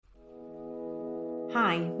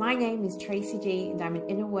Hi, my name is Tracy G and I'm an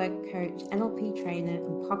inner work coach, NLP trainer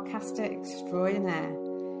and podcaster extraordinaire.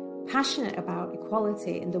 Passionate about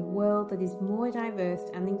equality and a world that is more diverse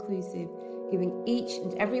and inclusive, giving each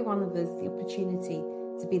and every one of us the opportunity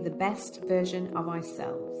to be the best version of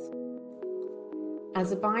ourselves.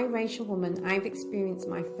 As a biracial woman, I've experienced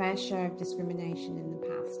my fair share of discrimination in the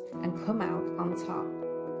past and come out on top.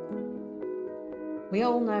 We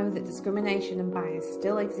all know that discrimination and bias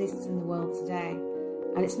still exists in the world today,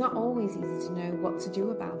 and it's not always easy to know what to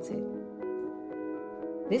do about it.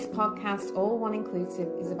 This podcast, All One Inclusive,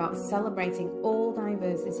 is about celebrating all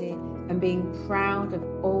diversity and being proud of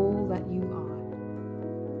all that you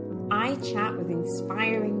are. I chat with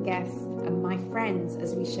inspiring guests and my friends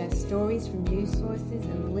as we share stories from news sources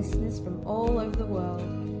and listeners from all over the world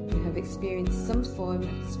who have experienced some form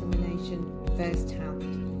of discrimination firsthand.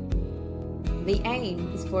 The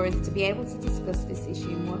aim is for us to be able to discuss this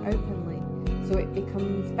issue more openly so it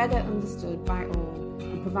becomes better understood by all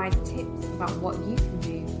and provide tips about what you can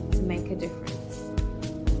do to make a difference.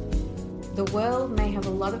 The world may have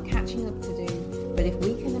a lot of catching up to do, but if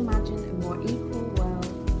we can imagine a more equal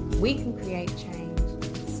world, we can create change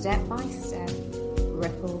step by step,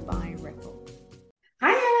 ripple by ripple.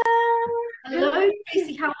 Hiya! Hello,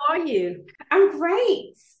 Tracy. How are you? I'm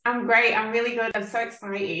great. I'm really good. I'm so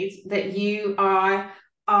excited that you are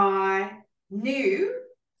our new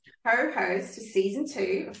co-host for season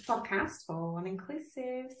 2 of podcast All One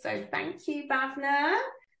Inclusive. So thank you, Bhavna.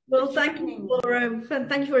 Well, thank you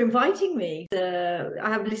for inviting me. I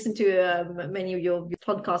have listened to many of your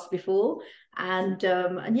podcasts before, and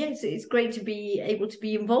yes, it's great to be able to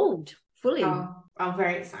be involved fully. I'm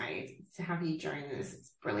very excited to have you join us.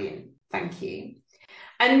 It's brilliant. Thank you.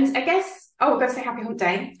 And I guess, we're going to say Happy Hump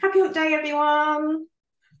Day. Happy Hump Day, everyone.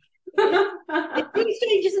 It's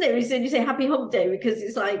strange, isn't it, when you say Happy Hump Day, because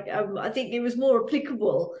it's like I think it was more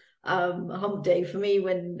applicable Hump Day for me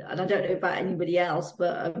and I don't know about anybody else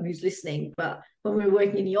but who's listening, but when we were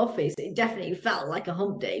working in the office, it definitely felt like a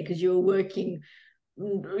hump day because you were working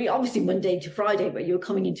obviously Monday to Friday, but you were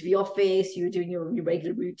coming into the office, you were doing your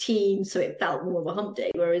regular routine, so it felt more of a hump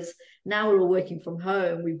day. Whereas now we're all working from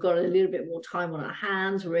home, we've got a little bit more time on our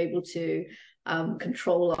hands, we're able to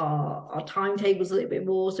control our timetables a little bit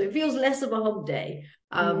more, so it feels less of a hump day.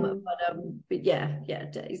 But yeah,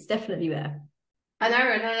 it's definitely there. I know,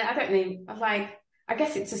 and I don't mean, I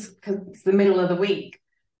guess it's just because it's the middle of the week,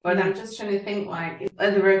 but I'm just trying to think, are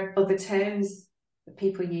there other terms that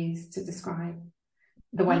people use to describe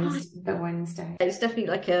the Wednesday? It's definitely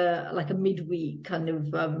like a midweek kind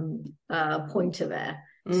of pointer there.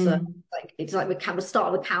 So it's like the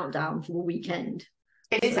start of the countdown for the weekend.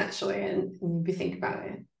 It is actually, and if you think about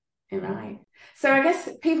it, you're right. So I guess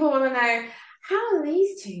people want to know, how do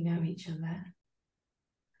these two know each other?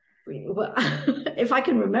 Well, if I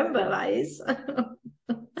can remember, that is.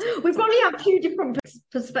 We probably have two different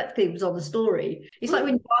perspectives on the story. It's like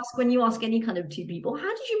when you ask any kind of two people,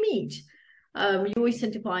 how did you meet? You always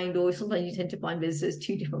tend to find, or sometimes you tend to find there's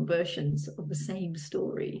two different versions of the same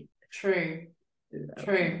story. True.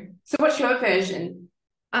 So what's your version?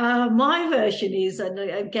 My version is, and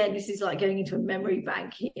again, this is like going into a memory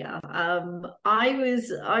bank here. I'm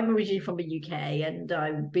originally from the UK, and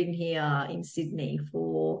I've been here in Sydney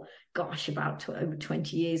for, about over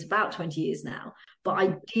 20 years, about 20 years now. But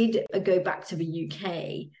I did go back to the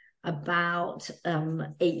UK about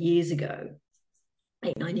 9 years ago.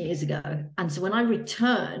 And so when I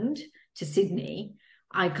returned to Sydney,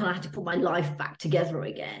 I kind of had to put my life back together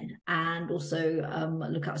again, and also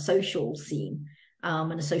look at a social scene.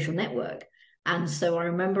 And a social network. And so I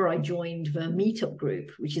remember I joined the Meetup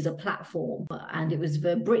group, which is a platform, and it was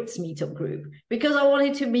the Brits Meetup group, because I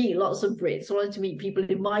wanted to meet lots of Brits. I wanted to meet people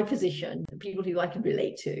in my position, people who I could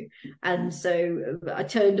relate to. And so I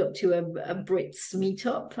turned up to a Brits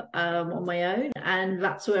Meetup on my own, and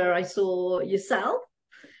that's where I saw yourself.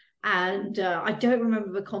 And I don't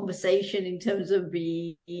remember the conversation in terms of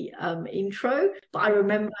the intro, but I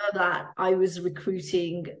remember that I was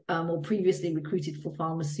recruiting or previously recruited for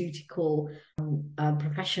pharmaceutical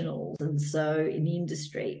professionals, and so in the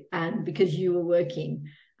industry. And because you were working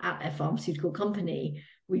at a pharmaceutical company,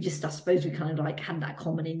 I suppose we kind of like had that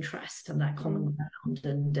common interest and that common ground.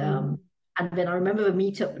 And then I remember the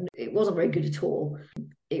meetup, it wasn't very good at all.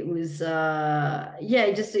 It was,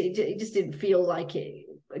 it just didn't feel like a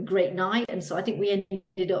great night. And so I think we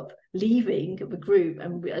ended up leaving the group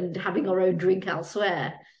and having our own drink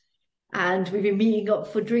elsewhere. And we've been meeting up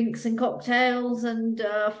for drinks and cocktails and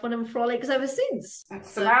fun and frolics ever since.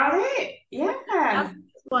 That's about it. Yeah.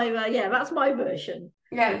 That's my version.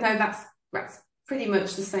 Yeah, no, that's pretty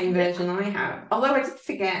much the same version I have. Although I did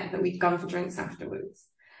forget that we'd gone for drinks afterwards.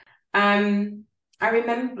 I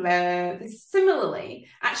remember this similarly.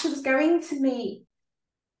 Actually, was going to meet,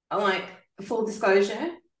 like, full disclosure,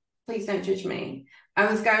 please don't judge me. I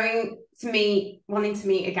was going to wanting to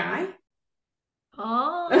meet a guy.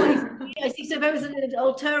 Oh, I see. So there was an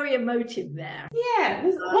ulterior motive there. Yeah,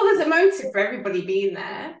 there's a motive for everybody being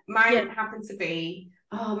there. Mine happened to be,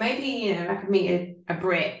 maybe, I could meet a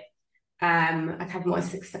Brit. I'd have more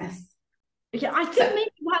success. Yeah, I think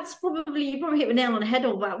maybe that's you probably hit the nail on the head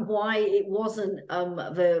about why it wasn't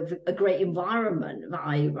a great environment that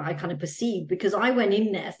I kind of perceived, because I went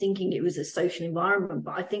in there thinking it was a social environment,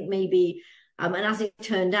 but I think maybe and as it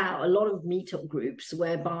turned out, a lot of meetup groups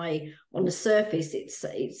whereby on the surface it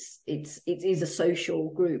is a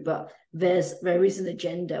social group, but there is an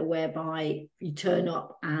agenda whereby you turn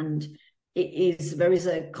up and there is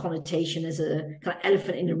a connotation, there's a kind of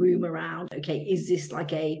elephant in the room around, okay, is this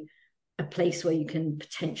like a place where you can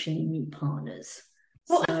potentially meet partners?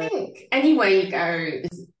 Well, I think anywhere you go,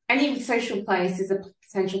 any social place is a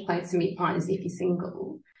potential place to meet partners if you're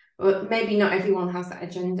single. But maybe not everyone has that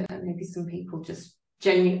agenda. Maybe some people just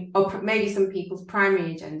or maybe some people's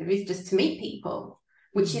primary agenda is just to meet people,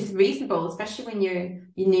 which is reasonable, especially when you're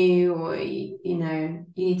new or you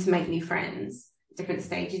need to make new friends at different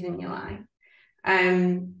stages in your life.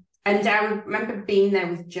 And I remember being there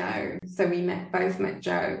with Joe, so we both met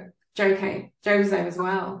Joe. Joe was there as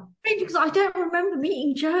well. Because I don't remember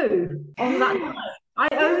meeting Joe on that night. I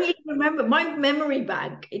only remember my memory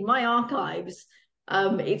bank in my archives.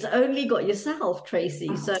 It's only got yourself,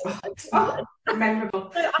 Tracy. So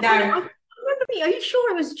memorable. I remember me. Are you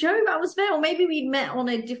sure it was Joe that was there, or maybe we met on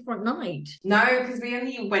a different night? No, because we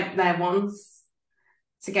only went there once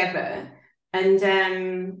together, and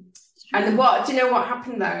what do you know what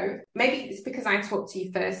happened though? Maybe it's because I talked to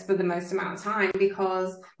you first for the most amount of time,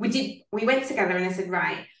 because we went together, and I said,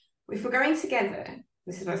 right, if we're going together,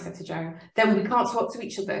 this is what I said to Joe, then we can't talk to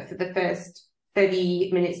each other for the first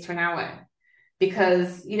 30 minutes to an hour.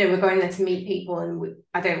 Because, we're going there to meet people, and we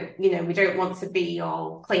don't want to be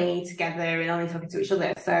all clinging together and only talking to each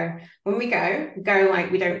other. So when we go like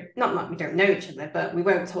we don't know each other, but we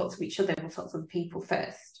won't talk to each other. We'll talk to the people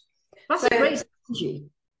first. That's a great strategy.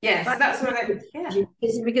 Yes, yeah, so that's what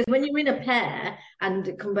because when you're in a pair,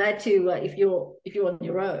 and compared to if you're on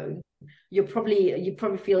your own, you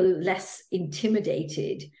probably feel less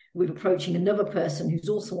intimidated with approaching another person who's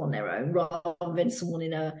also on their own, rather than someone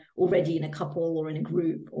already in a couple or in a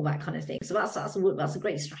group or that kind of thing. So that's a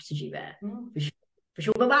great strategy there, for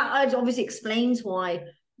sure. But that obviously explains why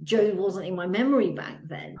Joe wasn't in my memory bank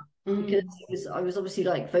then, because I was obviously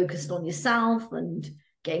like focused on yourself and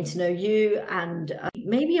getting to know you, and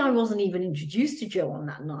maybe I wasn't even introduced to Joe on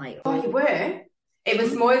that night. Oh, you were? It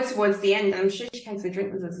was more towards the end. I'm sure she came to a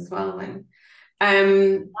drink with us as well then.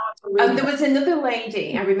 And there was another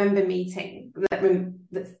lady I remember meeting. I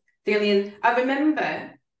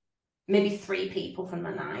remember maybe 3 people from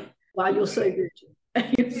the night. Wow, you're so good.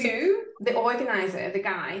 Two, the organizer, the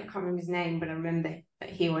guy, I can't remember his name, but I remember that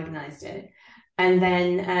he organized it. And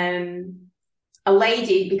then a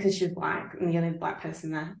lady, because she was black, and the only black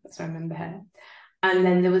person there, that's why I remember her. And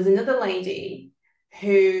then there was another lady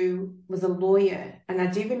who was a lawyer, and I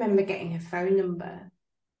do remember getting her phone number.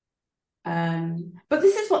 But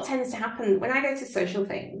this is what tends to happen when I go to social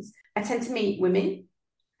things. I tend to meet women,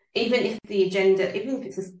 even if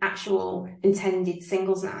it's an actual intended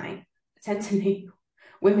singles night. I tend to meet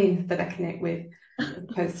women that I connect with, as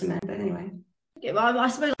opposed to men. But anyway. Yeah, I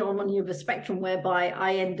suppose I'm on the other spectrum, whereby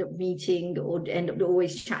I end up meeting or end up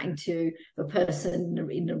always chatting to the person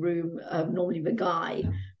in the room, normally the guy,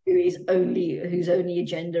 whose only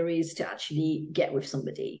agenda is to actually get with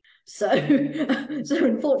somebody. So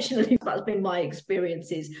unfortunately, that's been my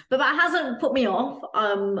experiences. But that hasn't put me off.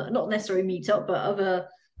 Not necessarily meetup, but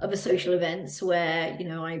other social events where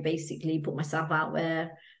I basically put myself out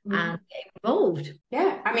there and get involved.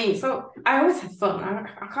 Yeah, I mean, so I always have fun.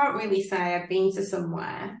 I can't really say I've been to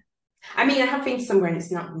somewhere. I mean, I have been to somewhere and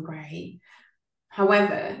it's not been great.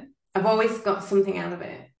 However, I've always got something out of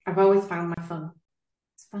it. I've always found my fun.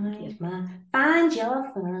 Find your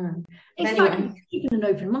fun. It's like keeping an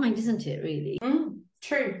open mind, isn't it, really?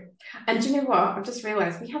 True. And do you know what? I've just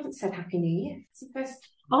realised we haven't said Happy New Year. It's the first.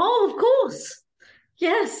 Oh, of course.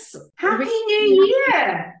 Yes. Happy New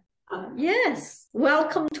Year. Yes.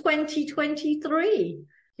 Welcome 2023.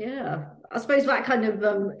 Yeah. I suppose that kind of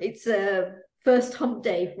it's a first hump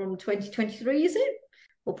day from 2023, is it?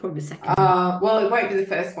 Or probably the second? Well, it won't be the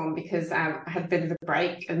first one because I had a bit of a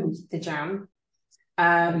break and the jam.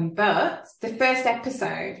 But the first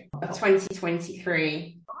episode of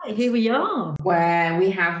 2023. Here we are. where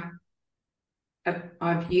we have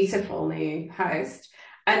our beautiful new host.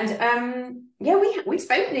 And yeah, we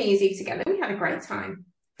spent New Year's Eve together. We had a great time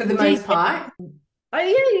for the most part. Oh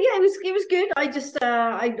yeah, it was good. I just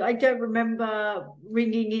I don't remember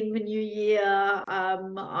ringing in the new year.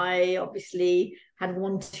 I obviously had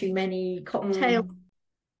one too many cocktails.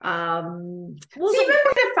 Do you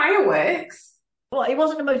remember the fireworks? Well, it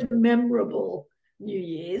wasn't the most memorable New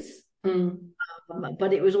Year's,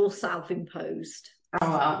 but it was all self-imposed. Oh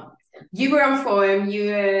well, you were on form.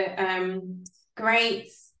 You were great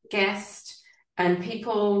guest, and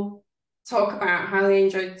people talk about how they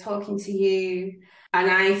enjoyed talking to you. And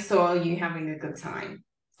I saw you having a good time,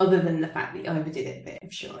 other than the fact that you overdid it a bit, I'm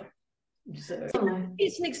sure. So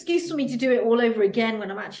it's an excuse for me to do it all over again when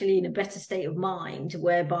I'm actually in a better state of mind,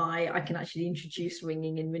 whereby I can actually introduce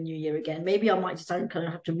ringing in the new year again. Maybe I might just kind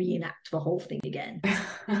of have to reenact the whole thing again.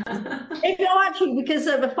 Maybe I'll actually, because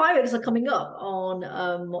the fireworks are coming up on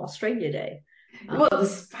Australia Day. Well,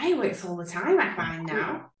 there's fireworks all the time, I find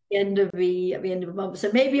now. At the end of the month.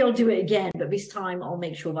 So maybe I'll do it again, but this time I'll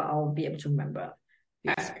make sure that I'll be able to remember.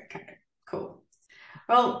 Okay, cool.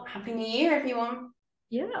 Well, Happy New Year, everyone.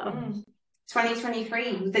 Yeah.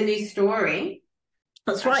 2023 with a new story.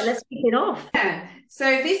 That's right. Let's kick it off. Yeah.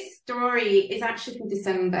 So this story is actually from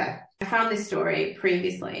December. I found this story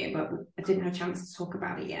previously, but I didn't have a chance to talk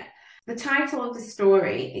about it yet. The title of the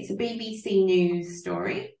story, it's a BBC News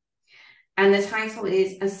story. And the title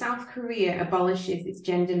is As South Korea Abolishes Its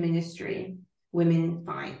Gender Ministry, Women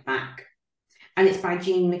Fight Back. And it's by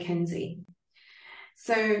Jean McKenzie.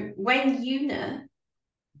 So when Una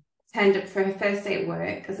turned up for her first day at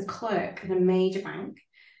work as a clerk at a major bank,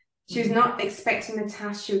 she was not expecting the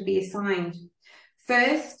task she would be assigned.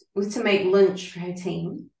 First was to make lunch for her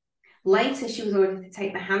team. Later, she was ordered to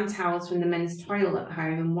take the hand towels from the men's toilet at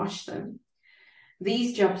home and wash them.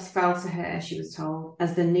 These jobs fell to her, she was told,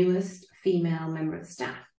 as the newest female member of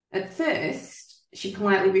staff. At first, she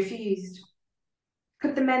politely refused.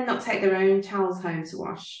 Could the men not take their own towels home to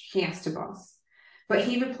wash? She asked her boss. But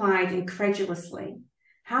he replied incredulously,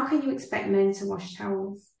 how can you expect men to wash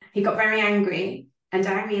towels? He got very angry, and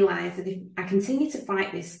I realised that if I continued to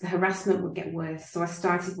fight this, the harassment would get worse, so I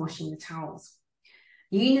started washing the towels.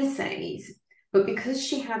 Una says, but because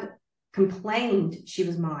she had complained, she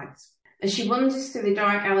was marked. As she wanders through the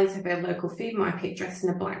dark alleys of her local food market, dressed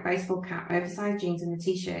in a black baseball cap, oversized jeans and a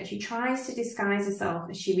t-shirt, she tries to disguise herself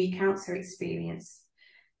as she recounts her experience.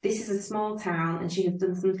 This is a small town, and she has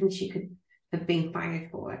done something she could have been fired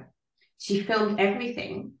for. She filmed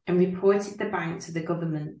everything and reported the bank to the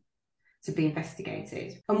government to be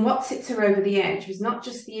investigated. And what tipped her over the edge was not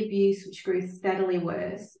just the abuse, which grew steadily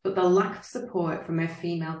worse, but the lack of support from her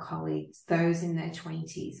female colleagues, those in their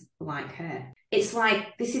 20s, like her. It's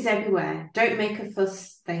like, this is everywhere. Don't make a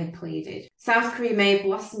fuss, they had pleaded. South Korea may have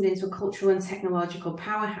blossomed into a cultural and technological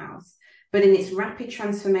powerhouse, but in its rapid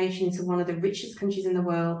transformation into one of the richest countries in the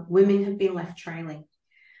world, women have been left trailing.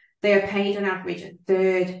 They are paid on average a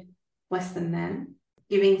third less than men,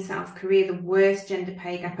 giving South Korea the worst gender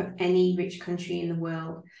pay gap of any rich country in the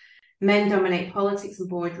world. Men dominate politics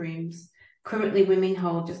and boardrooms. Currently, women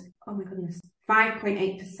hold just,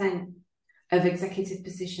 5.8% of executive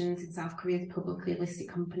positions in South Korea's publicly listed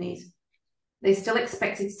companies. They're still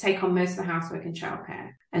expected to take on most of the housework and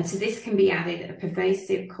childcare. And to this can be added a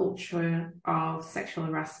pervasive culture of sexual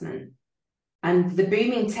harassment. And the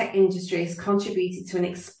booming tech industry has contributed to an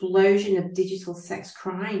explosion of digital sex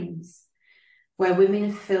crimes, where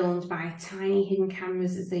women are filmed by tiny hidden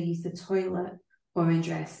cameras as they use the toilet or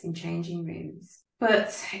undress in changing rooms.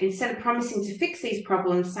 But instead of promising to fix these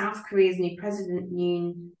problems, South Korea's new president,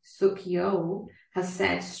 Yoon Suk-yeol, has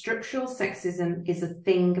said structural sexism is a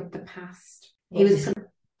thing of the past. He was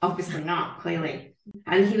obviously not, clearly.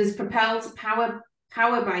 And he was propelled to power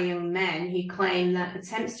by young men who claim that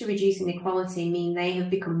attempts to reduce inequality mean they have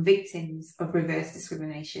become victims of reverse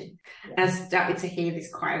discrimination. And I've started to hear this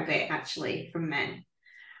quite a bit, actually, from men.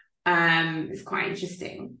 It's quite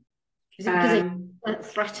interesting. Is it because they're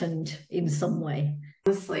threatened in some way?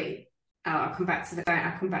 Honestly, I'll come back to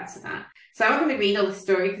that. So I'm not going to read all the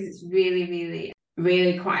story because it's really, really,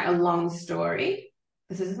 really quite a long story.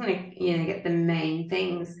 So I just want to, get the main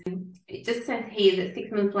things. It just says here that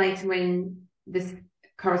 6 months later, when this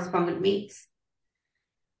correspondent meets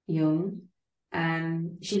Yoon,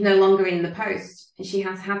 she's no longer in the post, and she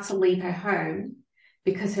has had to leave her home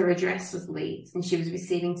because her address was leaked, and she was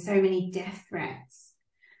receiving so many death threats.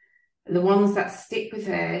 The ones that stick with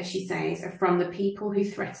her, she says, are from the people who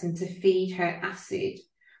threaten to feed her acid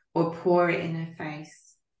or pour it in her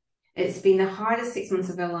face. It's been the hardest 6 months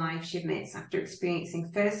of her life, she admits, after experiencing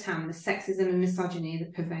firsthand the sexism and misogyny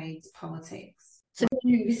that pervades politics. So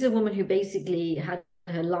this is a woman who basically had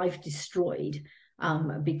her life destroyed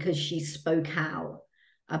because she spoke out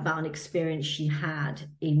about an experience she had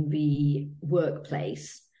in the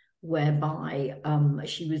workplace, whereby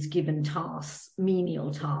she was given tasks,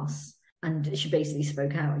 menial tasks, and she basically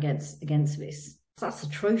spoke out against this. That's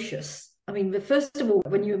atrocious. I mean, first of all,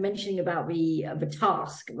 when you were mentioning about the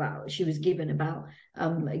task about she was given about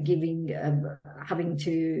having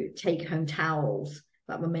to take home towels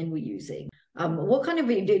that the men were using, what kind of,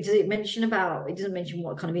 does it mention about? It doesn't mention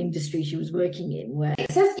what kind of industry she was working in. Where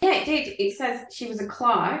it says, yeah, it did. It says she was a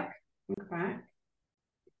clerk in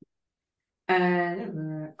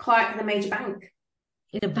a major bank.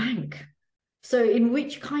 In a bank. So, in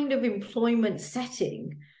which kind of employment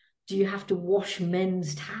setting do you have to wash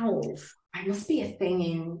men's towels? It must be a thing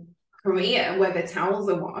in Korea where the towels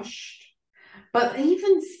are washed. But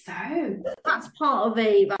even so, that's part of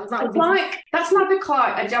a that's not a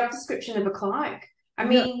job description of a clerk. I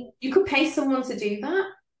mean, you could pay someone to do that.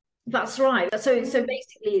 That's right. So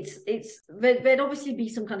basically, there'd obviously be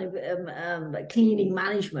some kind of cleaning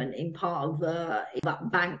management in part of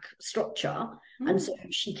that bank structure, and so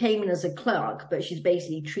she came in as a clerk, but she's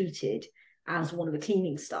basically treated as one of the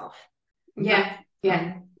cleaning staff. Yeah,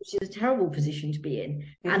 which is a terrible position to be in,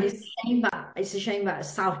 and it's a shame that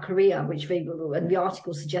South Korea, which and the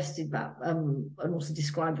article suggested that, and also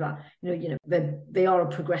described that they are a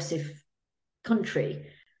progressive country.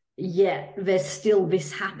 Yet there's still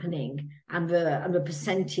this happening, and the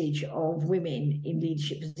percentage of women in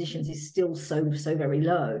leadership positions is still so very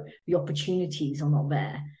low. The opportunities are not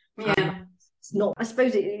there. It's not. I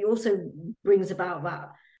suppose it also brings about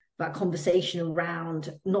that conversation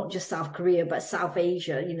around not just South Korea but South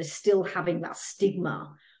Asia. Still having that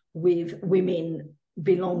stigma with women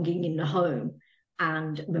belonging in the home,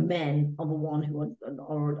 and the men are the one who are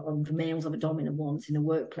the males are the dominant ones in the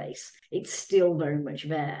workplace. It's still very much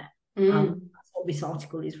there. That's what this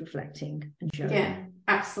article is reflecting and showing. Yeah,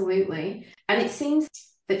 absolutely. And it seems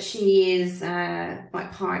that she is,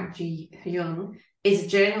 like Park Ji-hyun, is a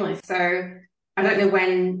journalist. So I don't know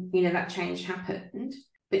when, that change happened,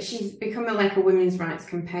 but she's become a women's rights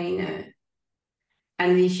campaigner.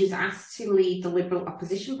 And she was asked to lead the Liberal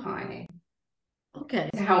Opposition Party. Okay.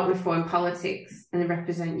 To help reform politics and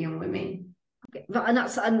represent young women. Okay.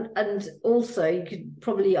 And also you could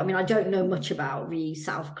probably, I mean, I don't know much about the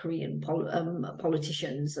South Korean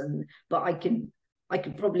politicians, but I could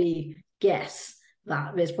probably guess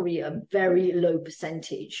that there's probably a very low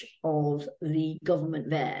percentage of the government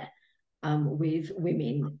there with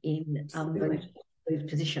women in those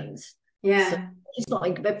positions. Yeah. So it's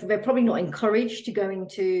not they're probably not encouraged to go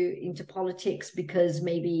into politics because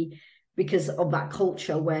of that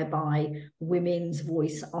culture whereby women's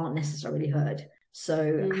voice aren't necessarily heard.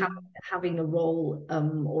 So having a role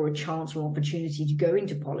or a chance or opportunity to go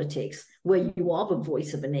into politics where you are the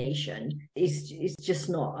voice of a nation is just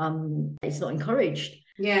not it's not encouraged.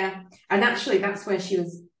 Yeah, and actually that's where she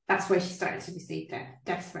started to receive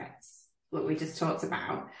death threats, what we just talked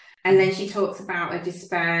about. And then she talks about her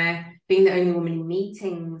despair, being the only woman in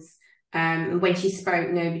meetings. And when she spoke,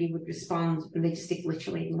 nobody would respond, and they just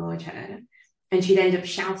literally ignored her. And she'd end up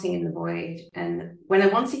shouting in the void. And when I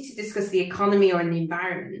wanted to discuss the economy or the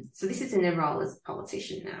environment, so this is in her role as a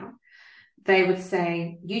politician now, they would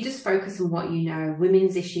say, you just focus on what you know,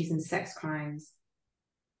 women's issues and sex crimes.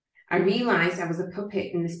 I realised I was a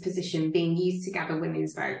puppet in this position being used to gather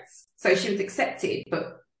women's votes. So she was accepted,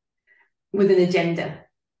 but with an agenda.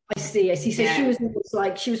 I see. So yeah.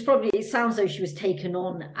 She was probably, it sounds like she was taken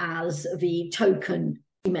on as the token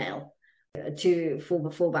female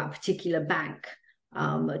for that particular bank,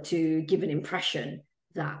 to give an impression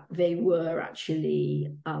that they were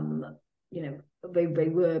actually, they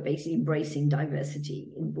were basically embracing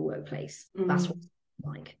diversity in the workplace. That's what it's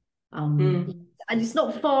like. And it's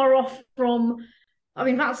not far off from, I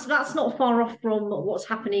mean, that's not far off from what's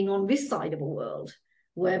happening on this side of the world,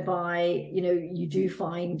 whereby, you do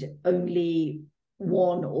find only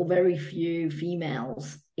one or very few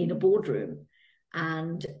females in a boardroom,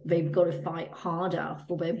 and they've got to fight harder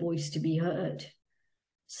for their voice to be heard.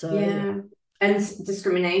 So yeah, and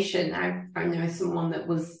discrimination. I know someone that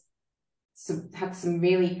had some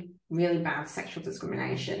really, really bad sexual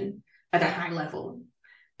discrimination at a high level,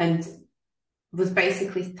 and was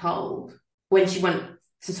basically told when she went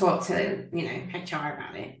to talk to HR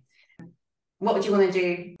about it, what would you want to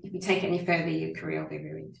do if you take it any further? Your career will be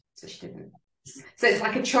ruined. So she didn't. So it's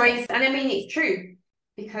like a choice, and I mean it's true,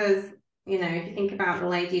 because if you think about the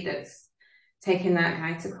lady that's taken that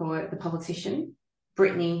guy to court, the politician,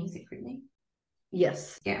 Brittany, is it Brittany?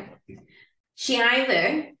 Yes. Yeah. She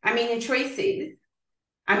either, I mean, the choices,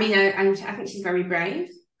 I mean, and I think she's very brave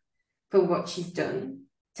for what she's done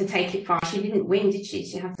to take it far. She didn't win, did she?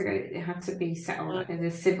 She had to go, it had to be settled as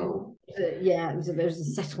a civil. Yeah, there was a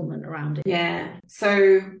settlement around it. Yeah.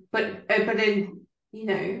 So, but then, you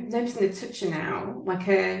know, nobody's going to touch her now. Like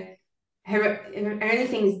her only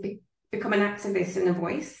thing is become an activist and a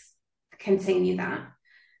voice, continue that,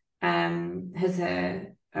 has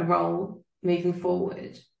a role moving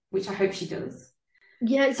forward, which I hope she does.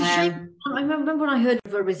 Yeah, it's a shame. I remember when I heard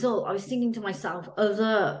of a result, I was thinking to myself,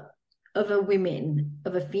 other women,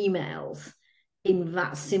 other females in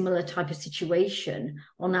that similar type of situation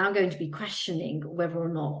are now going to be questioning whether or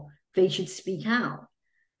not they should speak out.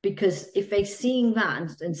 Because if they're seeing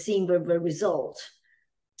that and seeing the result,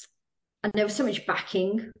 and there was so much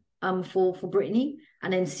backing for Brittany,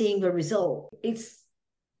 and then seeing the result,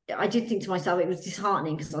 I did think to myself it was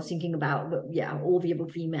disheartening, because I was thinking about all the other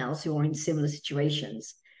females who are in similar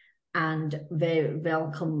situations, and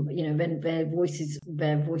they'll come, you know, when their voices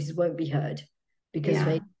won't be heard, because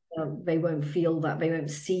they won't feel that, they won't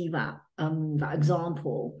see that that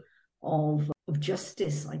example of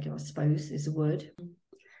justice, I suppose is the word.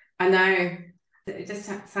 I know it just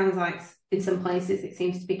sounds like in some places it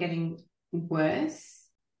seems to be getting worse.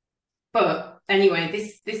 But anyway,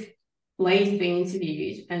 this lady's being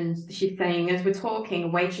interviewed, and she's saying, as we're talking, a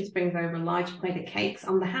waitress brings over a large plate of cakes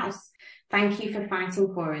on the house. Thank you for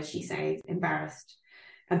fighting for us, she says, embarrassed.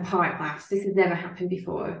 And Pike laughs. This has never happened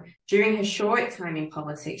before. During her short time in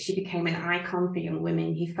politics, she became an icon for young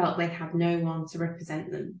women who felt they had no one to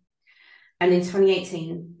represent them. And in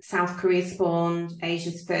 2018, South Korea spawned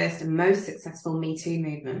Asia's first and most successful Me Too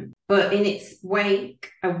movement. But in its wake,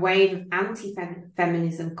 a wave of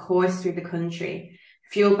anti-feminism coursed through the country,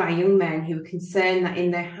 fueled by young men who were concerned that in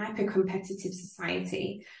their hyper-competitive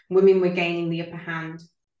society, women were gaining the upper hand.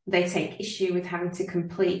 They take issue with having to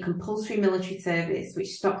complete compulsory military service,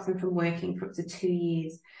 which stops them from working for up to 2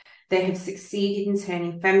 years. They have succeeded in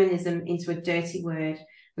turning feminism into a dirty word,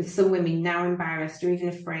 with some women now embarrassed or even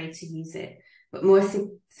afraid to use it. But more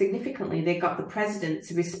significantly, they got the president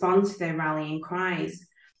to respond to their rallying cries.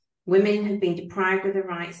 Women have been deprived of their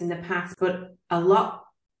rights in the past, but a lot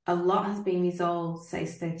has been resolved,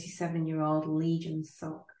 says 37-year-old Lee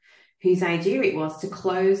Jun-suk, whose idea it was to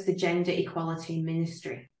close the gender equality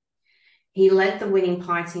ministry. He led the winning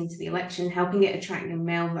party into the election, helping it attract young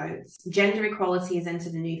male votes. Gender equality has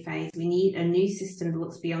entered a new phase. We need a new system that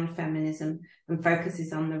looks beyond feminism and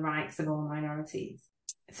focuses on the rights of all minorities.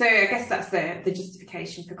 So I guess that's the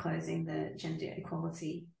justification for closing the gender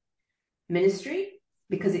equality ministry,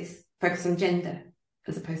 because it's focused on gender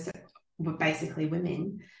as opposed to basically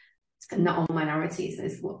women, and not all minorities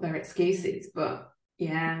is what their excuse is. But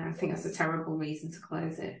yeah, I think that's a terrible reason to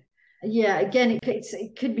close it. Yeah, again,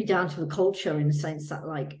 it could be down to the culture, in the sense that,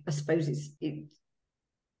 like, I suppose it's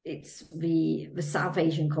the South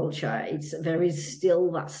Asian culture. There is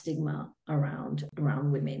still that stigma around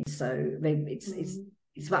women, so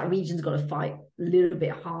it's that region's got to fight a little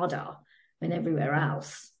bit harder than everywhere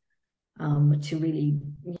else to really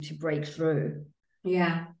break through.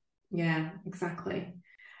 Yeah, exactly.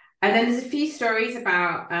 And then there's a few stories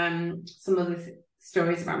about some other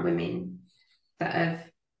stories about women that have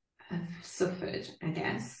suffered, I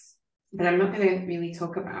guess, but I'm not going to really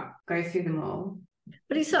go through them all.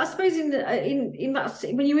 But it's, I suppose, in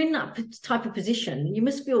that, when you're in that type of position, you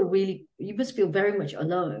must feel very much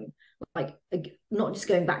alone. Like, not just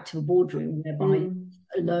going back to the boardroom, whereby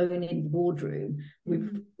alone in the boardroom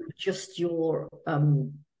with just your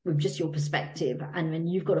perspective, and then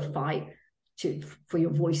you've got to fight for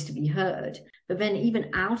your voice to be heard. But then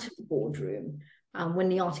even out of the boardroom, when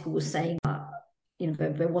the article was saying that, you know,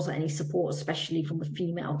 there wasn't any support, especially from the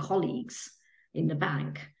female colleagues in the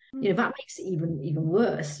bank, you know, that makes it even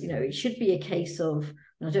worse. You know, it should be a case of,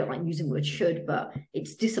 and I don't like using the word should, but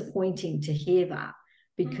it's disappointing to hear that,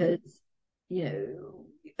 because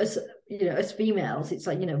as females, it's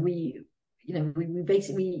like, we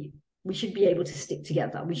basically, we should be able to stick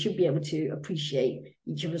together. We should be able to appreciate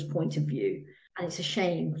each other's point of view. And it's a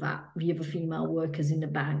shame that the other female workers in the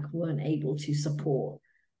bank weren't able to support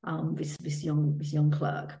this young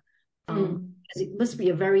clerk. Because it must be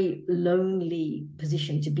a very lonely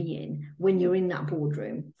position to be in when you're in that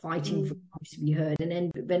boardroom fighting for to be heard,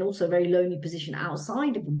 and then also a very lonely position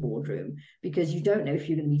outside of the boardroom, because you don't know if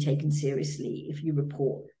you're going to be taken seriously if you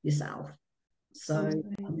report yourself. So,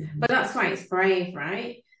 but that's why it's brave,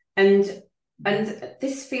 right? And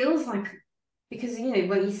this feels like, because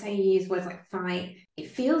when you say you use words like fight, it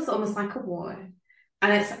feels almost like a war.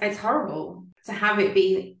 And it's horrible to have it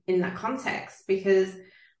be in that context, because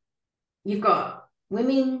you've got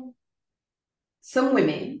some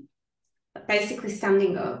women basically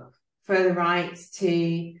standing up for the right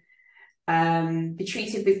to be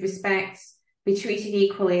treated with respect, be treated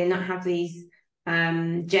equally, and not have these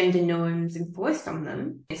gender norms enforced on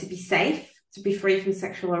them, to be safe, to be free from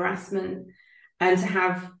sexual harassment, and to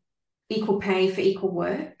have equal pay for equal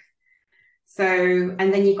work. So,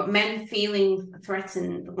 and then you've got men feeling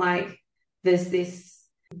threatened, like there's this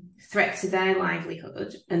threat to their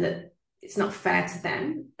livelihood and that it's not fair to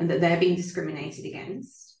them and that they're being discriminated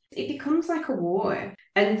against. It becomes like a war.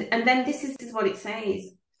 And then this is what it says.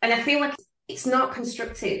 And I feel like it's not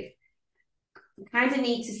constructive. We kind of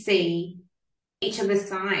need to see each other's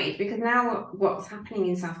side, because now what's happening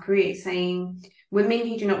in South Korea is saying women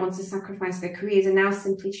who do not want to sacrifice their careers are now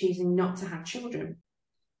simply choosing not to have children.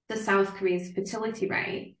 The South Korea's fertility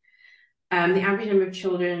rate, the average number of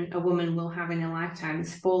children a woman will have in a lifetime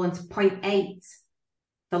has fallen to 0.8,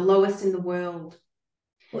 the lowest in the world.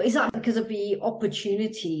 Well, is that because of the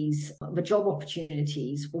opportunities, the job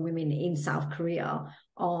opportunities for women in South Korea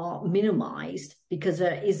are minimized because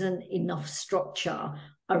there isn't enough structure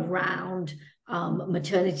around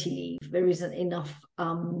maternity leave? There isn't enough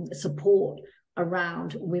support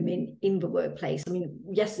around women in the workplace. I mean,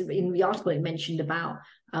 yes, in the article it mentioned about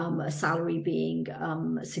a salary being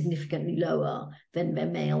significantly lower than their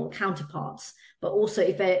male counterparts, but also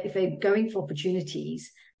if they're going for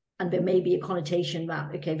opportunities, and there may be a connotation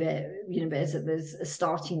that, okay, there's a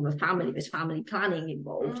starting of a family, there's family planning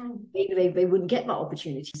involved. Maybe they wouldn't get that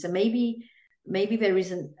opportunity. So maybe there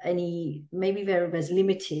isn't any. Maybe there's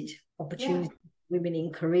limited opportunity for women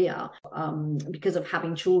in Korea because of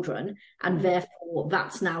having children, and therefore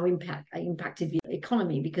that's now impacted the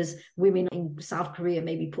economy, because women in South Korea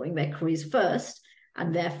may be putting their careers first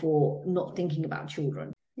and therefore not thinking about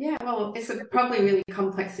children. Yeah, well, it's probably a really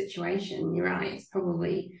complex situation. You're right. It's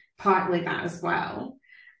probably partly that as well.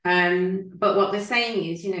 But what they're saying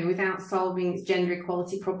is, without solving its gender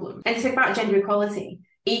equality problem, and it's about gender equality,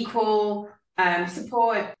 equal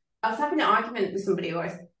support. I was having an argument with somebody, or I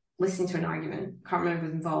was listening to an argument, can't remember who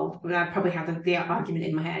was involved, but I probably had the argument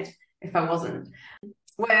in my head if I wasn't,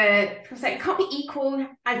 where people say it can't be equal,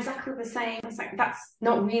 exactly the same. I was like, that's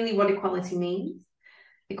not really what equality means.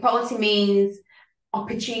 Equality means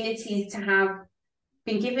opportunities to have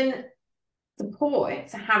been given support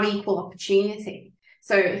to have equal opportunity.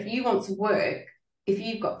 So if you want to work, if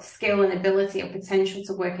you've got skill and ability or potential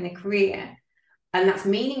to work in a career, and that's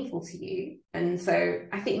meaningful to you, and so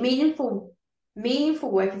I think meaningful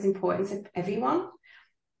work is important to everyone,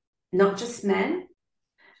 not just men.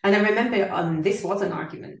 And I remember this was an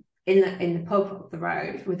argument in the pub up the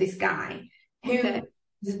road with this guy who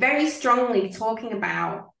was very strongly talking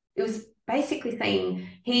about, it was basically saying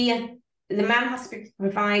the man has to be a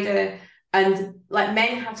provider, and like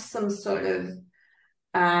men have some sort of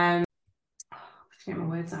get my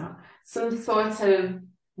words out, some sort of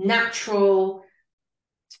natural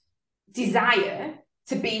desire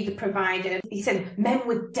to be the provider. He said men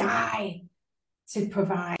would die to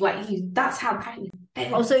provide. That's how kind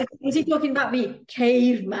of. Also, was he talking about the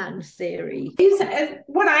caveman theory?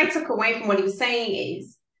 What I took away from what he was saying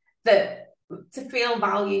is that to feel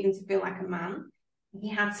valued and to feel like a man, he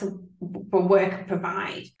had to work and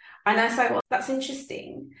provide. And I said, well, that's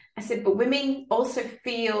interesting. I said, but women also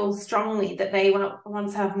feel strongly that they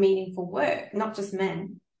want to have meaningful work, not just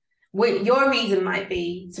men. Your reason might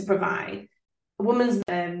be to provide. A woman's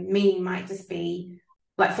meaning might just be,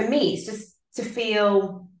 like for me, it's just to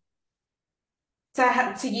feel,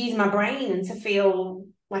 to use my brain and to feel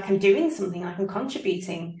like I'm doing something, like I'm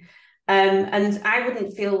contributing. And I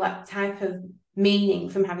wouldn't feel that type of meaning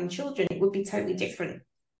from having children. It would be totally different.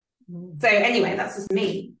 So anyway, that's just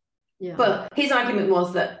me. Yeah. But his argument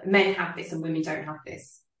was that men have this and women don't have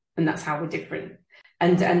this, and that's how we're different.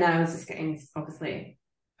 And I was just getting obviously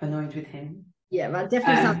annoyed with him. Yeah, that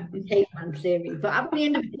definitely sounds like a caveman theory. But at the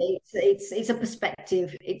end of the day, it's a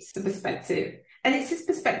perspective. It's a perspective, and it's his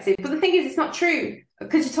perspective. But the thing is, it's not true,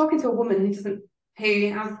 because you're talking to a woman who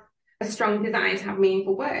has a strong desire to have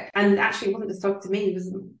meaningful work, and actually wasn't just talking to me; it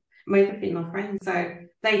was my other female friend. So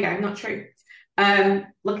there you go, not true.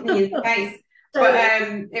 Looking in the face. But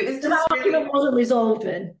it was just that argument wasn't resolved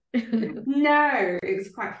then. No, it was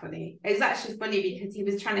quite funny. It was actually funny because he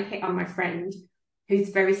was trying to hit on my friend, who's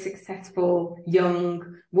a very successful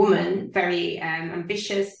young woman, very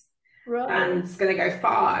ambitious, and is going to go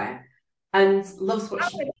far, and loves what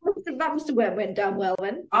she. That must have went down well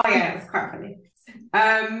then. Oh yeah, it was quite funny.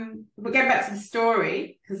 We'll get back to the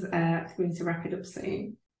story because we need to wrap it up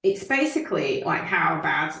soon. It's basically like how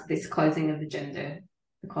bad this closing of the gender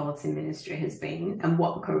equality ministry has been and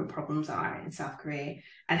what the current problems are in South Korea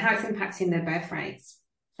and how it's impacting their birth rates,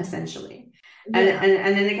 essentially. And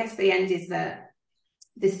then I guess the end is that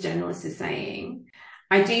this journalist is saying,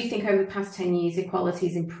 I do think over the past 10 years, equality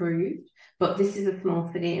has improved, but this is a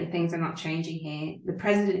small city and things are not changing here. The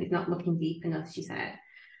president is not looking deep enough, she said,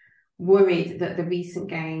 worried that the recent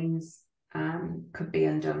gains could be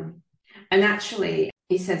undone. And actually,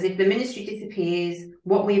 he says, if the ministry disappears,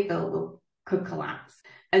 what we've built could collapse.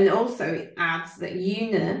 And also it adds that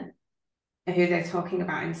Una, who they're talking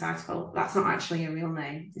about in this article, that's not actually a real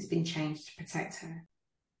name. It's been changed to protect her.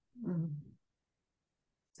 Mm.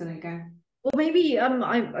 So there you go. Well, maybe I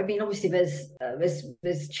mean, obviously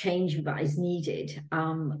there's change that is needed,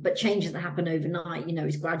 but change doesn't happen overnight. You know,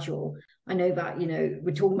 it's gradual. I know that, you know,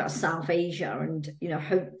 we're talking about South Asia, and you know,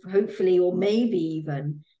 hopefully, or maybe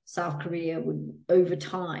even South Korea would over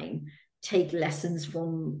time take lessons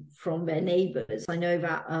from their neighbors. I know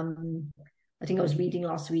that I think I was reading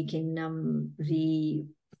last week in the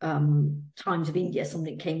Times of India,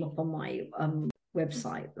 something came up on my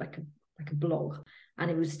website, like a blog,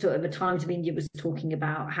 and it was the Times of India was talking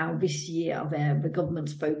about how this year the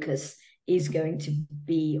government's focus is going to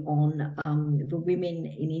be on the women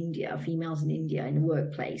in India, females in India in the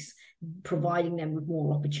workplace, providing them with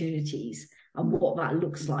more opportunities. And what that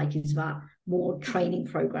looks like is that more training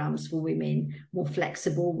programs for women, more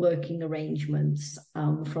flexible working arrangements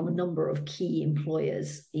from a number of key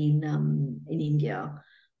employers in India.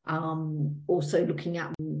 Also looking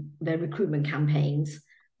at their recruitment campaigns,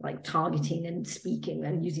 like targeting and speaking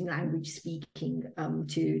and using language speaking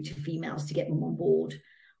to females to get them on board.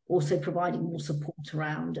 Also providing more support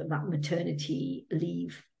around that maternity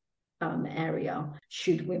leave area,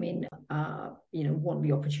 should women want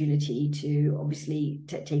the opportunity to obviously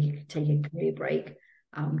take a career break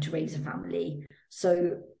to raise a family.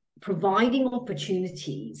 So providing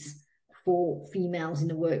opportunities for females in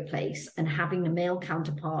the workplace and having the male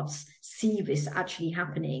counterparts see this actually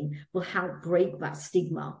happening will help break that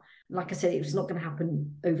stigma. Like I said, it's not going to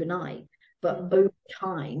happen overnight, but over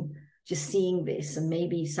time, just seeing this, and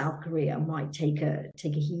maybe South Korea might take a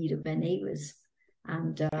heed of their neighbors.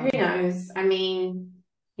 And who knows? I mean,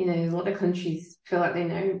 you know, a lot of countries feel like they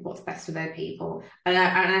know what's best for their people, and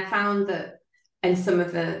I found that in some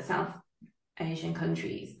of the South Asian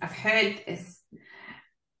countries, I've heard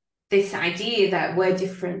this idea that we're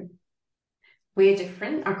different,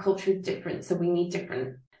 our culture is different, so we need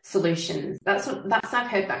different solutions. I've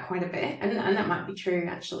heard that quite a bit, and that might be true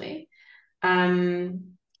actually.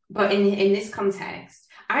 But in this context,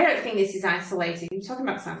 I don't think this is isolated. We're talking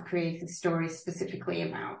about South Korea, the story specifically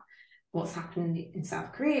about what's happened in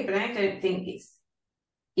South Korea, but I don't think it's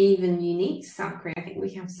even unique to South Korea. I think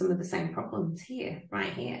we have some of the same problems here,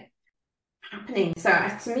 right here, happening. So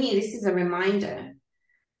to me, this is a reminder.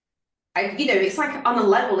 It's like on a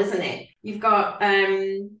level, isn't it? You've got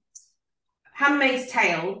Handmaid's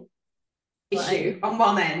Tale issue on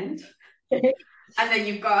one end, and then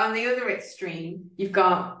you've got on the other extreme, you've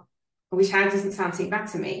got, which doesn't sound too bad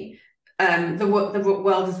to me, the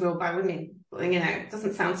world is ruled by women. You know, it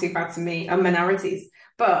doesn't sound too bad to me, and minorities.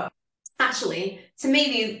 But actually, to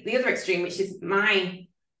me, the other extreme, which is my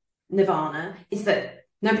nirvana, is that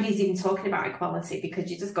nobody's even talking about equality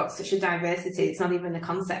because you just got such a diversity. It's not even a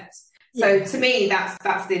concept. So to me,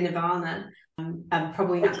 that's the nirvana, and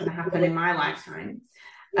probably not going to happen in my lifetime.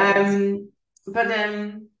 Yes. But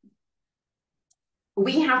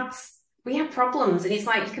we have problems, and it's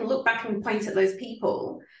like you can look back and point at those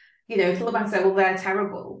people. You know, you can look back and say, well, they're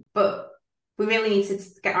terrible, but we really need to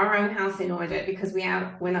get our own house in order because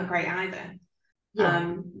we're not great either.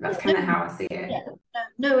 Yeah. That's kind of how I see it. Yeah.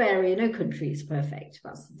 No area, no country is perfect.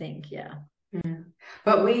 That's the thing. Yeah.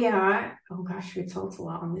 But we are, oh gosh, we talked a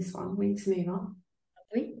lot on this one. We need to move on.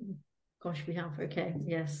 Gosh, we have. Okay,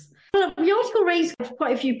 yes. Well, the article raised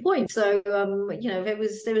quite a few points, so there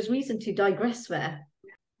was reason to digress there.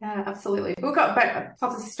 Yeah, absolutely. We've got a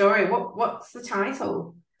positive story. What's the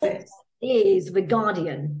title? It is The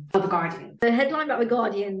Guardian. Oh, The Guardian. The headline that The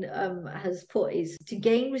Guardian has put is, "To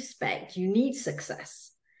gain respect, you need success."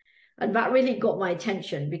 And that really got my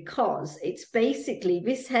attention because it's basically,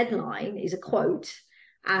 this headline is a quote,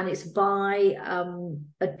 and it's by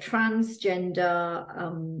a transgender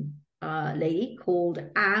lady called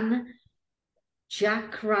Anne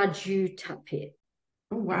Jakrajutapit.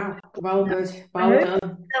 Oh, wow. Well good. Well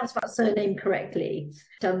done. That's that surname correctly.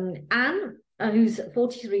 Anne, who's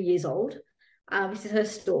 43 years old, this is her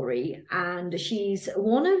story, and she's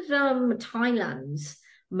one of Thailand's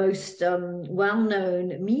most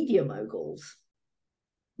well-known media moguls.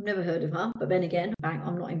 never heard of her, but then again,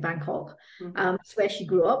 I'm not in Bangkok. Mm-hmm. It's where she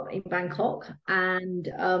grew up, in Bangkok, and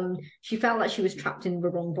she felt like she was trapped in the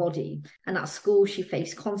wrong body. And at school, she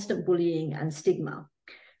faced constant bullying and stigma.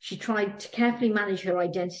 She tried to carefully manage her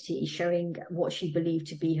identity, showing what she believed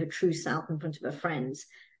to be her true self in front of her friends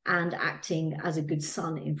and acting as a good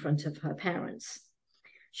son in front of her parents.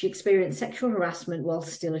 She experienced sexual harassment while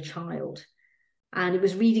still a child. And it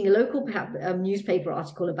was reading a local newspaper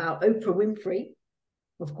article about Oprah Winfrey,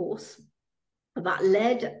 of course, that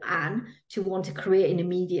led Anne to want a career in the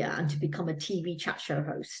media and to become a TV chat show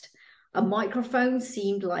host. A microphone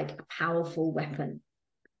seemed like a powerful weapon.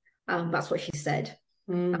 That's what she said.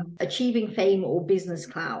 Achieving fame or business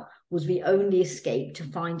clout was the only escape to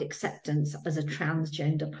find acceptance as a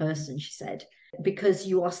transgender person, she said, because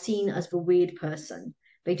you are seen as the weird person.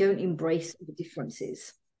 They don't embrace the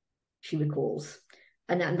differences, she recalls.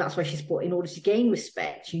 And that's why she's put, in order to gain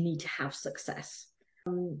respect, you need to have success.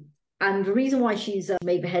 And the reason why she's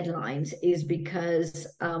made the headlines is because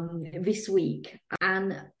this week,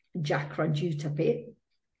 Anne Jakrajuthapit,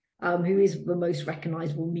 who is the most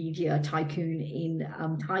recognizable media tycoon in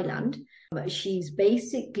Thailand, she's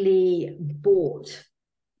basically bought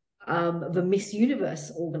the Miss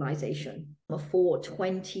Universe organization for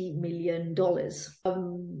 $20 million.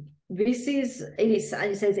 This is, it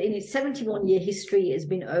says, in its 71-year history, it has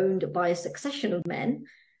been owned by a succession of men,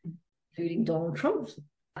 including Donald Trump.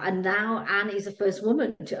 And now Anne is the first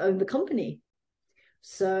woman to own the company.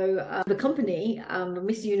 So the company, the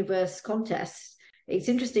Miss Universe contest, it's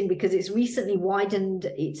interesting because it's recently widened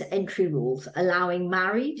its entry rules, allowing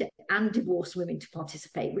married and divorced women to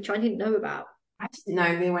participate, which I didn't know about. I didn't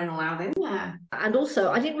know they weren't allowed in there. And also,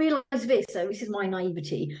 I didn't realise this, so this is my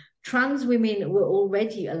naivety. Trans women were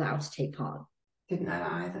already allowed to take part. Didn't know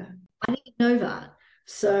that either. I didn't know that.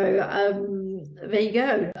 So there you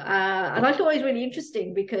go. And I thought it was really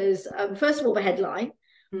interesting because, first of all, the headline,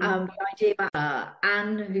 the idea about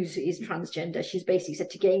Anne, who is transgender, she's basically said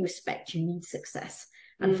to gain respect, you need success.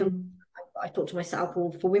 And for me, I thought to myself,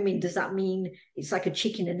 well, for women, does that mean it's like a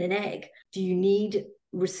chicken and an egg? Do you need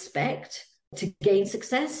respect to gain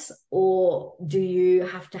success, or do you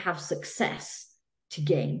have to have success to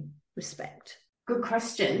gain respect? Good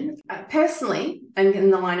question. Personally, and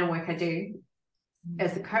in the line of work I do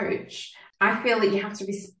as a coach, I feel that you have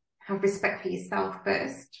to have respect for yourself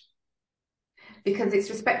first, because it's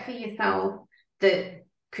respect for yourself that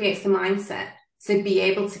creates the mindset to be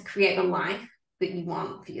able to create a life that you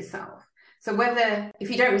want for yourself. So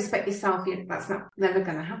if you don't respect yourself, that's never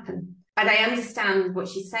going to happen. And I understand what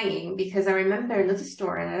she's saying, because I remember another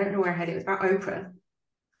story, and I don't know where I heard it, was about Oprah.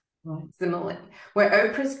 Similarly, where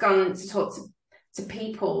Oprah's gone to talk to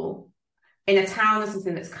people in a town or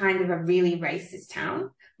something that's kind of a really racist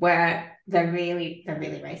town, where they're really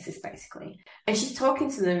racist, basically. And she's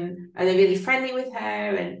talking to them, and they're really friendly with her,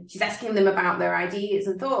 and she's asking them about their ideas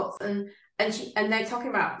and thoughts, and they're talking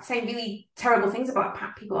about saying really terrible things about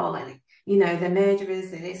people, all like, they're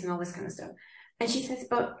murderers, they're this and all this kind of stuff. And she says,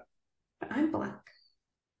 but I'm Black.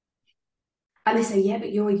 And they say, yeah,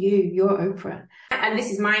 but you're Oprah. And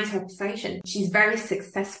this is my interpretation. She's very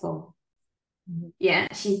successful. Yeah,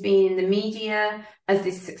 she's been in the media as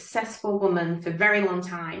this successful woman for a very long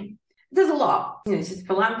time. Does a lot. She's a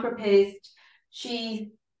philanthropist. She's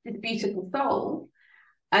a beautiful soul.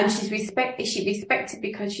 And is she respected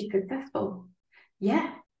because she's successful?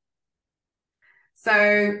 Yeah.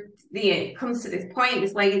 So it comes to this point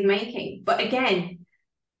this lady is making. But again,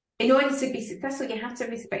 in order to be successful, you have to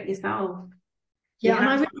respect yourself. Yeah,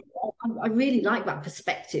 and I really like that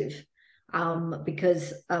perspective,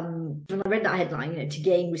 because when I read that headline, to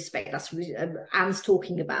gain respect, that's Anne's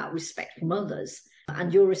talking about respect from others,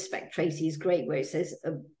 and your respect, Tracy, is great, where it says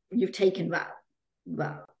you've taken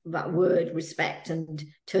that word respect and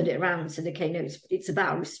turned it around and said, okay, no, it's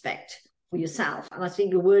about respect for yourself. And I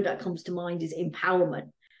think the word that comes to mind is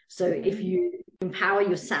empowerment. So if you empower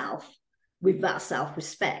yourself with that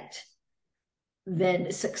self-respect,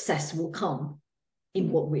 then success will come in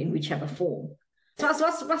whichever form. So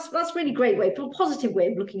that's really great way, a positive way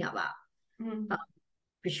of looking at that,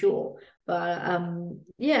 for sure. But and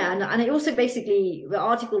it also basically, the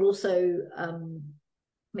article also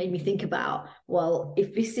made me think about, well,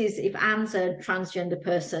 if Anne's a transgender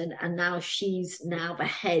person and now she's the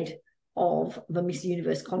head of the Miss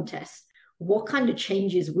Universe contest, what kind of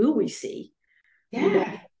changes will we see?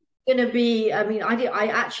 Yeah. Going to be, I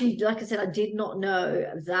actually, like I said, I did not know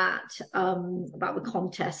that about the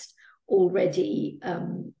contest already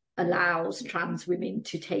allows trans women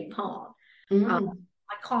to take part. I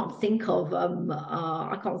can't think of an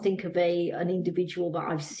individual that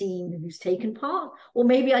I've seen who's taken part, or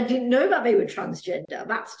maybe I didn't know that they were transgender.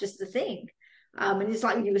 That's just the thing. And it's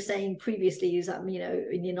like you were saying previously, is that, you know,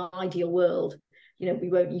 in an ideal world, you know,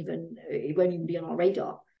 it won't even be on our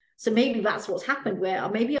radar. So maybe that's what's happened, where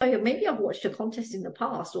maybe I've watched a contest in the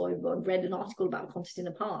past, or I've read an article about a contest in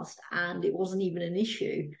the past, and it wasn't even an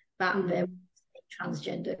issue that there was a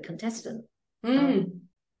transgender contestant. The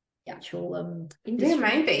actual industry. Yeah,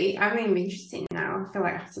 maybe. I mean, interesting now. I feel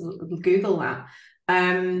like I have to Google that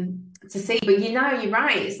to see. But you know, you're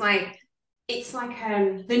right. It's like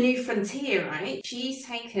the new frontier, right? She's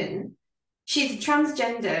a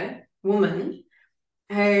transgender woman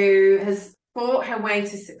who has fought her way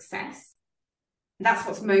to success. That's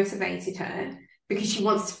what's motivated her, because she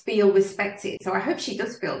wants to feel respected. So I hope she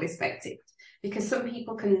does feel respected, because some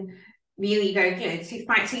people can really go, you know, to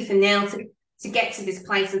fight tooth and nail to get to this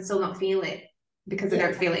place and still not feel it, because they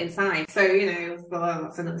don't feel it inside. So, you know, well,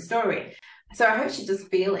 that's another story. So I hope she does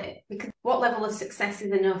feel it, because what level of success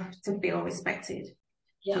is enough to feel respected?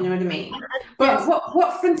 Yeah. Do you know what I mean? But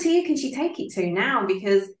what frontier can she take it to now?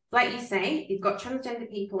 Because, like you say, you've got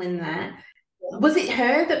transgender people in there. Was it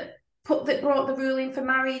her that brought the ruling for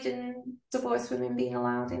married and divorced women being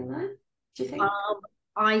allowed in there? Do you think?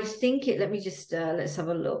 I think it. Let me just let's have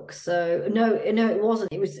a look. So no, it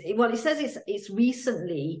wasn't. It says it's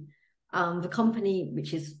recently. The company,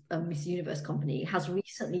 which is a Miss Universe company, has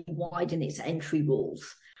recently widened its entry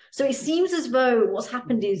rules. So it seems as though what's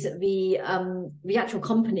happened is the actual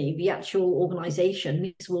company, the actual organization,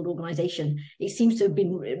 Miss World organization, it seems to have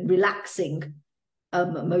been relaxing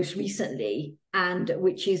most recently, and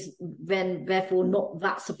which is then therefore not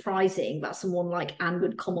that surprising that someone like Anne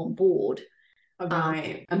would come on board and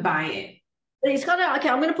buy it. It's kind of okay.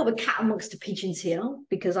 I'm going to put the cat amongst the pigeons here,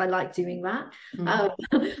 because I like doing that.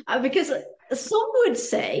 Because some would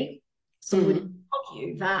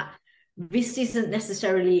argue that this isn't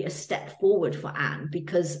necessarily a step forward for Anne,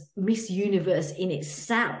 because Miss Universe in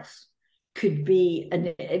itself could be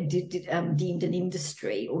deemed an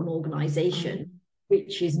industry or an organization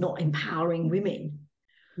which is not empowering women.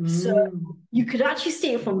 So you could actually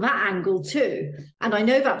see it from that angle too. And I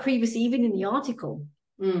know that previously, even in the article,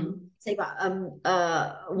 say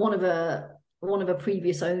that one of the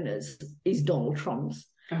previous owners is Donald Trump's,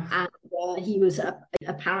 and he was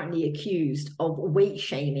apparently accused of weight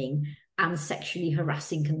shaming and sexually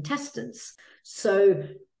harassing contestants. So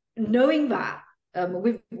knowing that,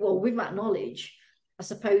 with that knowledge, I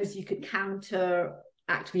suppose you could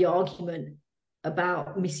counteract the argument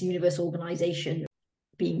about Miss Universe organization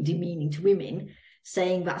being demeaning to women,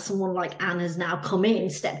 saying that someone like Anne has now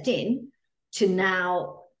stepped in to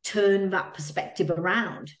now turn that perspective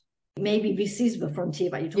around. Maybe this is the frontier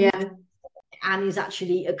that you're talking about. Anne is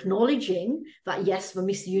actually acknowledging that, yes, the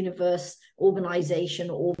Miss Universe organization,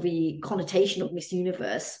 or the connotation of Miss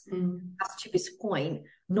Universe, has to this point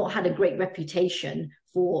not had a great reputation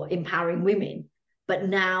for empowering women, but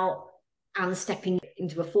now Anne's stepping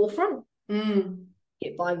into the forefront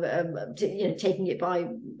by taking it by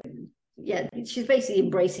she's basically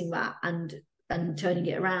embracing that and turning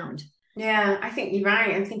it around. Yeah, I think you're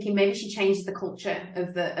right. I'm thinking maybe she changes the culture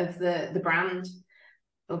of the brand,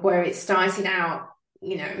 of where it started out,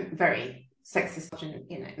 you know, very sexist,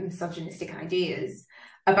 you know, misogynistic ideas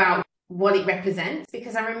about what it represents.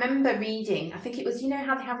 Because I remember reading, I think it was, you know,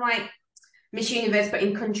 how they have like Miss Universe but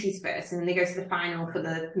in countries first, and then they go to the final for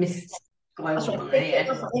the Miss Global one. They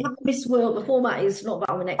have Miss World. The format is not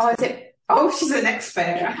about the next. Oh, is it? Oh, she's an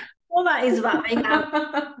expert. The format is about they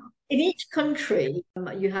have. In each country,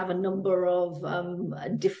 you have a number of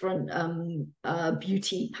different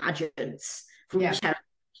beauty pageants from each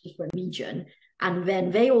different region, and then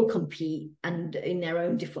they all compete and in their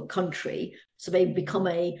own different country. So they become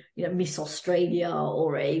a Miss Australia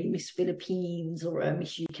or a Miss Philippines or a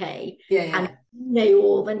Miss UK. And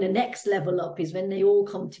then the next level up is when they all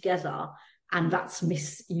come together, and that's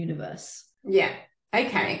Miss Universe. Yeah.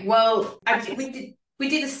 Okay. Well, we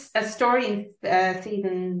did a story in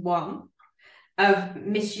season 1 of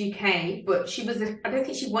Miss UK, but I don't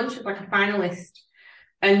think she won. She was like a finalist,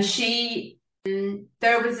 and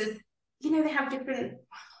there was this, you know, they have different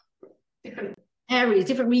areas,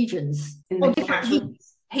 different regions, in the different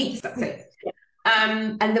heats. That's it.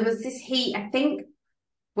 And there was this heat, I think,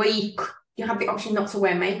 where you have the option not to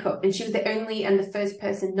wear makeup, and she was the only and the first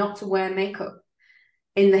person not to wear makeup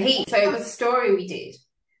in the heat. So it was a story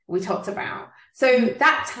we talked about. So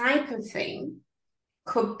that type of thing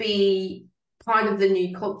could be part of the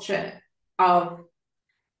new culture of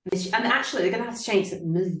this. And actually, they're going to have to change to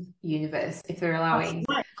Miss Universe if they're allowing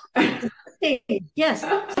Yes.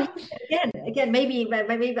 So again,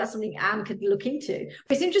 maybe that's something Anne could look into.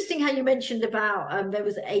 But it's interesting how you mentioned about there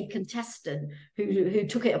was a contestant who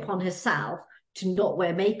took it upon herself to not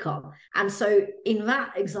wear makeup, and so in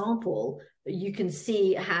that example, you can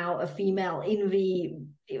see how a female in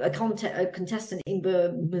a contestant in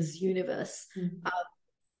the Miss Universe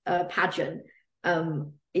pageant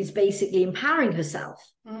is basically empowering herself.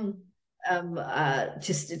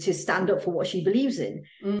 To stand up for what she believes in.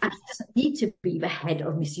 And she doesn't need to be the head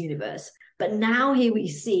of Miss Universe. But now here we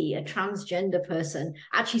see a transgender person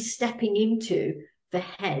actually stepping into the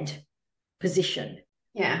head position.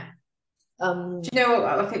 Yeah. Do you know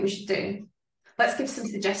what I think we should do? Let's give some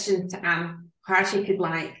suggestions to Anne how she could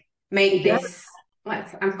make this.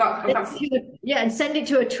 I've got and send it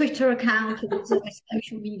to a Twitter account or to a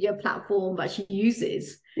social media platform that she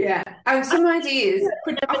uses. Yeah, and some ideas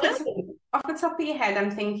off the top of your head.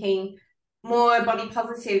 I'm thinking more body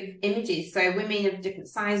positive images, so women of different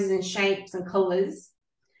sizes and shapes and colours.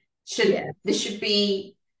 It should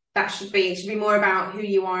be more about who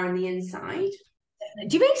you are on the inside.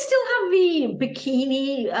 Do they still have the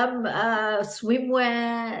bikini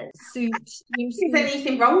swimwear suit? Is there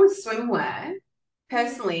anything wrong with swimwear?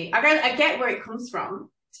 Personally, I get where it comes from.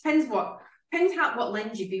 Depends what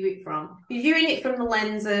lens you view it from. If you're viewing it from the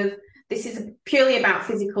lens of this is purely about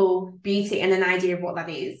physical beauty and an idea of what that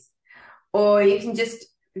is, or you can just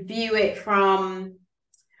view it from,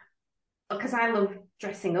 because I love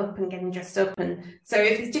dressing up and getting dressed up, and so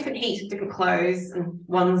if there's different heats of different clothes and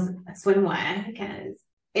one's swimwear, who cares?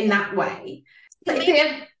 In that way, but if they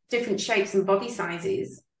have different shapes and body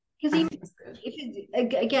sizes. Because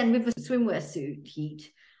again, with the swimwear suit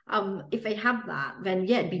heat, if they have that, then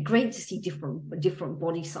it'd be great to see different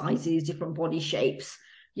body sizes, different body shapes.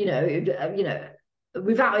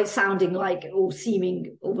 Without it sounding like or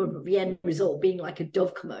the end result being like a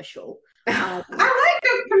Dove commercial. I like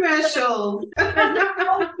Dove commercial.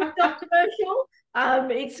 Dove commercial.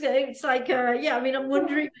 It's like I'm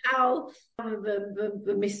wondering how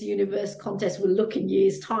the Miss Universe contest will look in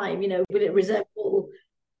years' time. Will it resemble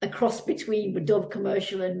a cross between the Dove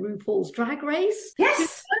commercial and RuPaul's Drag Race?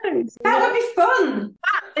 Yes, that would be fun.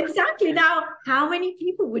 Exactly. Now, how many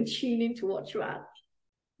people would tune in to watch that?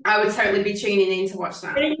 I would totally be tuning in to watch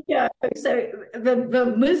that. There you go. So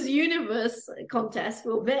the Miss Universe contest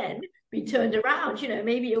will then be turned around.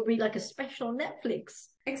 Maybe it'll be like a special on Netflix.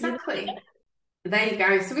 Exactly. There you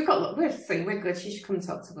go. So we're good. She should come and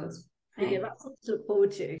talk to us. Yeah, that's something to look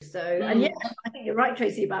forward to. So, and I think you're right,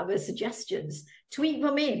 Tracy, about the suggestions. Tweet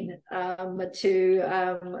them in to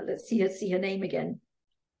let's see her name again,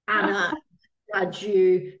 Anna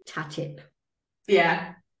Raju Tatip.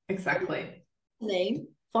 Yeah, exactly. Name.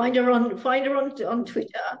 Find her on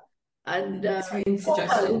Twitter and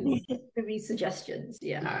suggestions.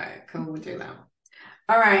 Yeah. All right, cool. We'll do that.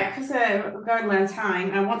 All right, because we're going low on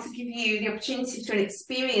time. I want to give you the opportunity to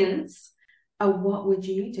experience. What would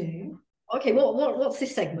you do? Okay, what's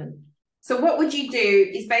this segment? So what would you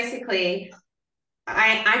do is basically,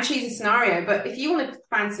 I choose a scenario, but if you want to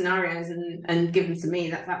find scenarios and give them to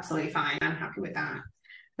me, that's absolutely fine. I'm happy with that.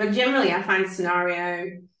 But generally, I find a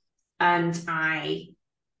scenario and I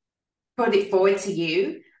put it forward to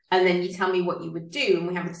you, and then you tell me what you would do, and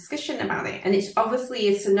we have a discussion about it. And it's obviously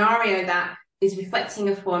a scenario that is reflecting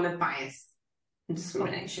a form of bias and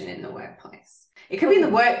discrimination in the workplace. It could be in the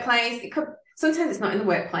workplace. Sometimes it's not in the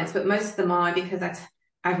workplace, but most of them are, because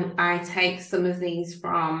I take some of these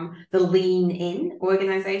from the Lean In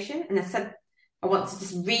organization. And I said, I want to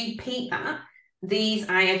just repeat that. These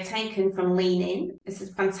I have taken from Lean In. This is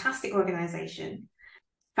a fantastic organization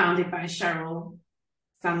founded by Sheryl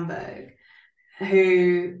Sandberg,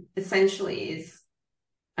 who essentially is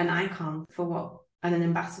an icon and an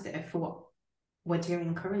ambassador for what we're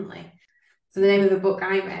doing currently. So the name of the book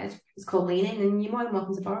I read is called Lean In, and you're more than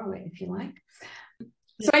welcome to borrow it if you like.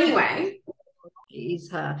 So anyway.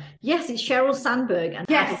 Is her. Yes, it's Sheryl Sandberg.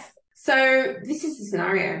 Yes. So this is the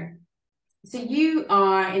scenario. So you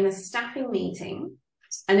are in a staffing meeting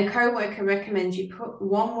and a co-worker recommends you put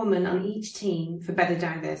one woman on each team for better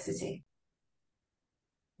diversity.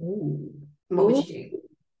 Ooh. What would you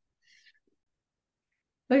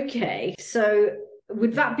do? Okay, so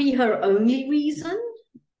would that be her only reason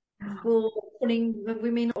for putting the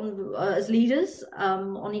women on as leaders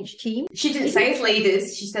on each team? She didn't say as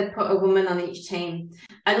leaders. She said put a woman on each team.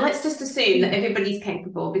 And let's just assume that everybody's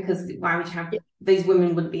capable, because why would you have these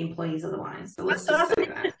women wouldn't be employees otherwise? So let's just say that. That's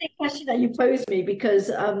an interesting question that you posed me, because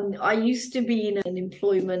I used to be in an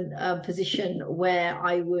employment position where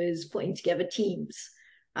I was putting together teams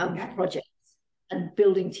for projects and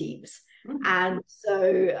building teams. And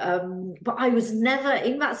so, but I was never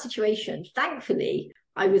in that situation. Thankfully,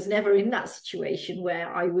 I was never in that situation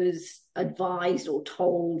where I was advised or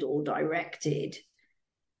told or directed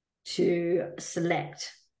to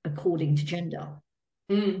select according to gender.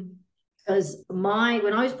 Because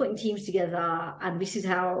when I was putting teams together, and this is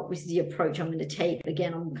the approach I'm going to take.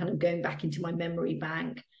 Again, I'm kind of going back into my memory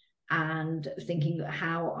bank and thinking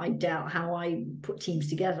how I put teams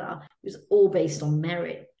together. It was all based on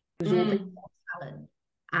merit. It was all based on talent,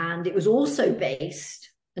 and it was also based.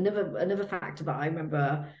 Another factor that I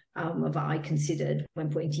remember that I considered when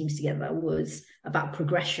putting teams together was about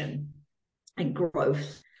progression and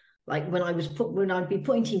growth. Like when I'd be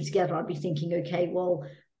putting teams together, I'd be thinking, okay, well,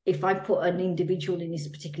 if I put an individual in this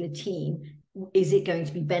particular team, is it going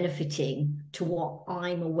to be benefiting to what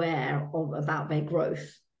I'm aware of about their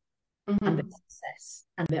growth and their success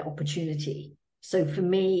and their opportunity? So for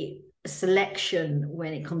me, selection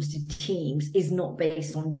when it comes to teams is not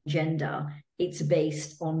based on gender. It's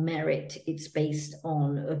based on merit. It's based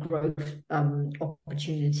on a growth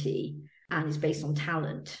opportunity, and it's based on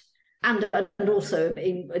talent. And also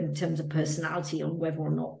in terms of personality, on whether or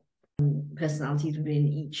not personalities within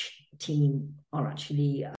each team are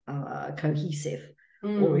actually cohesive,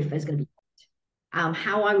 or if there's going to be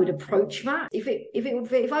how I would approach that.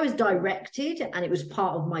 If I was directed and it was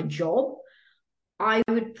part of my job, I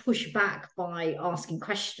would push back by asking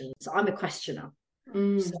questions. I'm a questioner.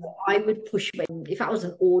 So I would push back. If that was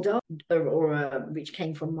an order or which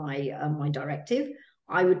came from my directive,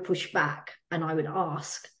 I would push back and I would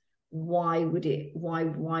ask, why is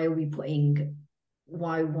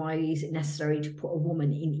it necessary to put a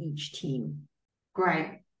woman in each team?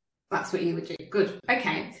 Great. That's what you would do. Good.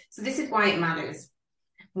 Okay. So this is why it matters.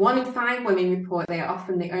 1 in 5 women report they are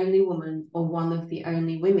often the only woman or one of the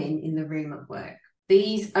only women in the room at work.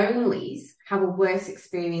 These onlys have a worse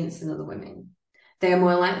experience than other women. They are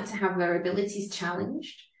more likely to have their abilities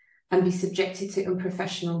challenged and be subjected to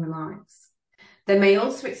unprofessional remarks. They may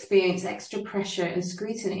also experience extra pressure and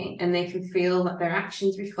scrutiny, and they can feel that their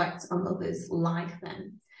actions reflect on others like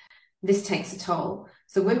them. This takes a toll.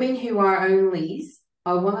 So women who are onlys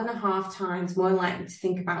are 1.5 times more likely to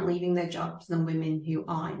think about leaving their jobs than women who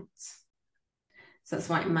aren't. So that's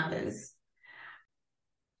why it matters.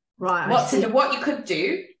 Right. What you could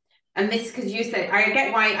do, and this, because you said, I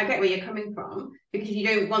get where you're coming from, because you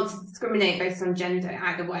don't want to discriminate based on gender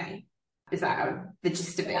either way. Is that the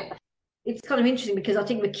gist of it? It's kind of interesting because I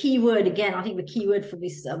think the key word for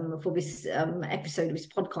this episode of this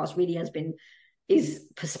podcast really is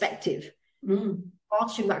perspective.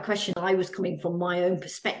 Answering that question, I was coming from my own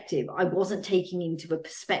perspective. I wasn't taking into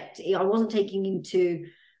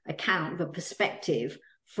account the perspective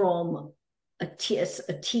from a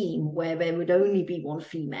team where there would only be one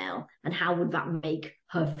female, and how would that make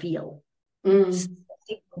her feel? So I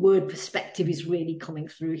think the word perspective is really coming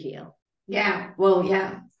through here. Yeah, well,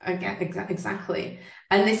 yeah, I get exactly.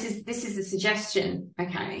 And this is the suggestion,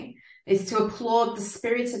 okay, is to applaud the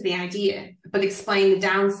spirit of the idea, but explain the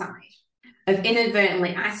downside of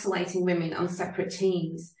inadvertently isolating women on separate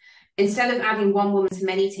teams. Instead of adding one woman to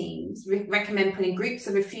many teams, recommend putting groups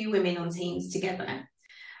of a few women on teams together.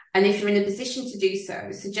 And if you're in a position to do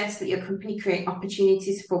so, suggest that your company create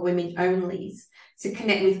opportunities for women onlys to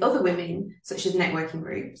connect with other women, such as networking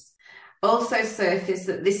groups. Also surface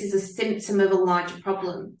that this is a symptom of a larger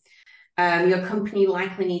problem. Your company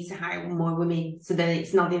likely needs to hire more women, so that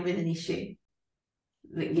it's not even an issue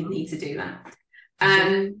that you need to do that.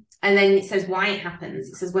 And then it says why it happens.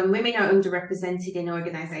 It says when women are underrepresented in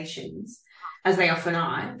organizations, as they often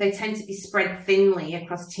are, they tend to be spread thinly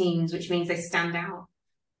across teams, which means they stand out.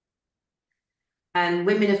 And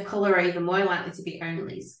women of color are even more likely to be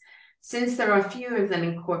onlys. Since there are fewer of them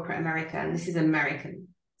in corporate America, and this is American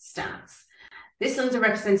stats, this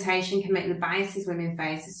underrepresentation can make the biases women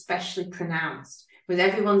face especially pronounced. With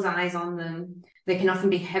everyone's eyes on them, they can often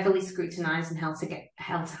be heavily scrutinized and held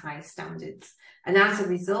to higher standards. And as a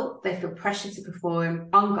result, they feel pressure to perform,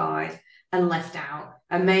 on guard, and left out,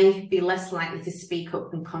 and may be less likely to speak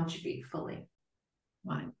up and contribute fully.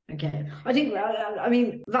 Right. Okay. I think,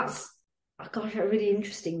 that's, gosh, really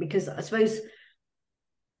interesting, because I suppose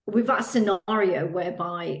with that scenario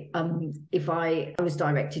whereby if I was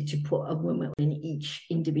directed to put a woman in each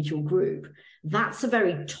individual group, that's a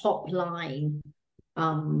very top line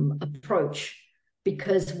approach,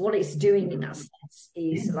 because what it's doing in that sense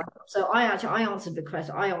is I answered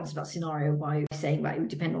that scenario by saying that it would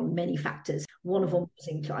depend on many factors. One of them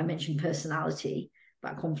was, I mentioned personality,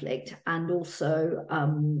 that conflict, and also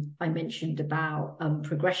I mentioned about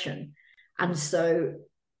progression. And so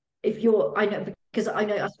if you're, I know because I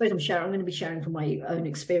suppose I'm going to be sharing from my own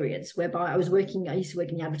experience, whereby I used to work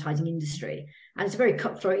in the advertising industry, and it's a very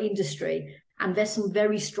cutthroat industry, and there's some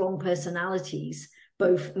very strong personalities,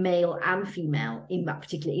 both male and female, in that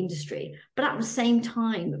particular industry. But at the same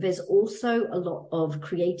time, there's also a lot of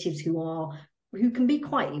creatives who can be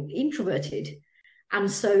quite introverted. And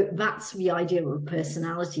so that's the idea of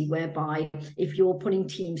personality, whereby if you're putting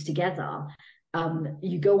teams together,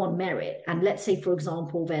 you go on merit. And let's say, for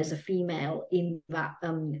example, there's a female in that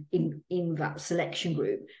in that selection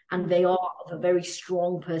group, and they are of a very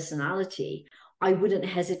strong personality. I wouldn't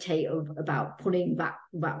hesitate about putting that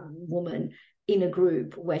woman in a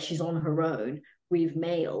group where she's on her own with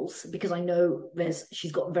males, because I know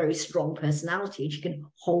she's got a very strong personality and she can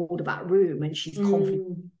hold that room, and she's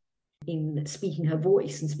confident in speaking her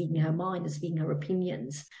voice and speaking her mind and speaking her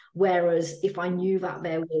opinions. Whereas if I knew that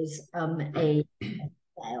there was a male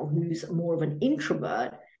who's more of an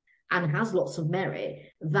introvert and has lots of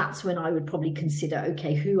merit, that's when I would probably consider,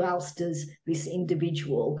 okay, who else does this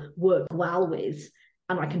individual work well with?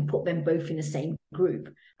 And I can put them both in the same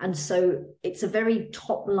group. And so it's a very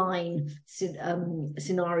top line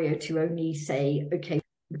scenario to only say, okay,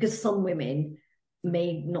 because some women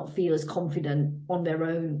may not feel as confident on their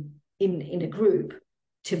own in a group,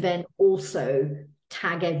 to then also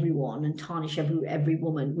tag everyone and tarnish every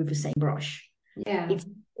woman with the same brush. Yeah. It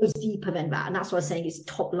goes deeper than that. And that's why I'm saying it's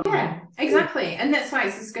top line. Yeah, exactly. And that's why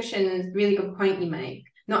it's discussion, really good point you make.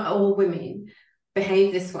 Not all women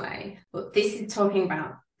behave this way, but this is talking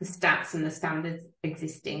about the stats and the standards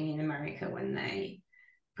existing in America when they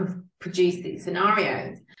produce these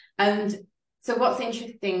scenarios. And so what's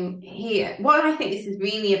interesting here, what I think this is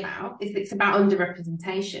really about, is it's about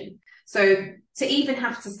underrepresentation. So to even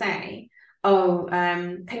have to say,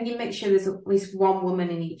 can you make sure there's at least one woman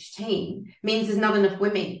in each team, means there's not enough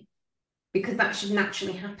women, because that should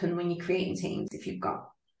naturally happen when you're creating teams. If you've got,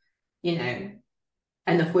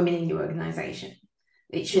 enough women in your organization,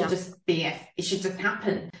 it should it should just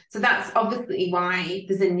happen. So that's obviously why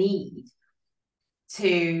there's a need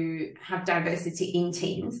to have diversity in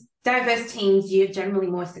teams. Diverse teams, you're generally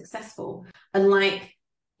more successful. And like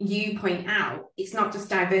you point out, it's not just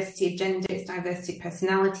diversity of gender, it's diversity of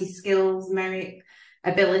personality, skills, merit,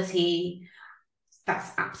 ability. That's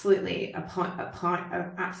absolutely a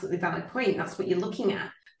absolutely valid point. That's what you're looking at.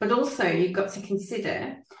 But also you've got to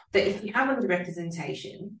consider that if you have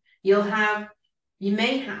underrepresentation, you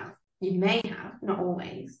may have, not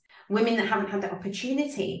always, women that haven't had the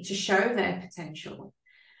opportunity to show their potential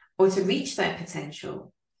or to reach their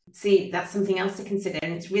potential. See, that's something else to consider.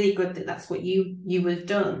 And it's really good that that's what you would have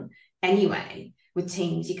done anyway with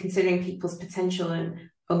teams. You're considering people's potential and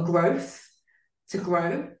growth to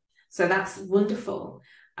grow. So that's wonderful.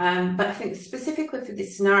 But I think specifically for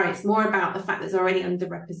this scenario, it's more about the fact there's already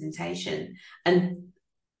underrepresentation and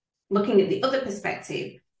looking at the other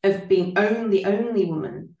perspective of being the only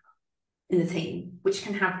woman in the team, which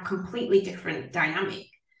can have a completely different dynamic.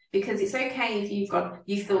 Because it's okay if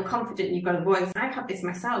you feel confident, you've got a voice. I've had this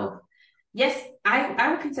myself. Yes, I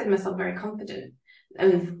would consider myself very confident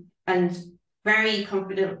and very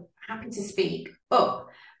confident, happy to speak up.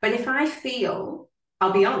 But if I feel,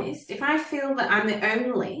 I'll be honest, if I feel that I'm the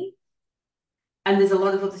only, and there's a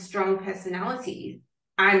lot of other strong personalities,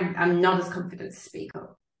 I'm not as confident to speak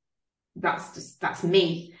up. That's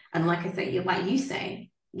me. And like I say, like you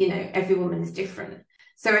say, every woman is different.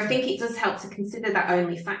 So I think it does help to consider that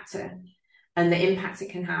only factor and the impact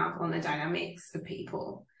it can have on the dynamics of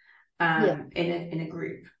people in a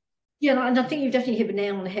group. Yeah, and I think you've definitely hit the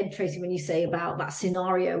nail on the head, Tracy, when you say about that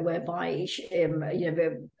scenario whereby,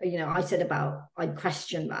 I said about, I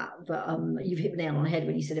question that, but you've hit the nail on the head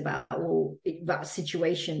when you said about, that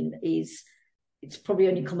situation it's probably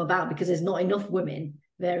only come about because there's not enough women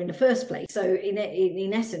there in the first place. So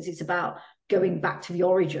in essence, it's about going back to the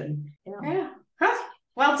origin. Yeah.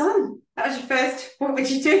 Well done. That was your first. What would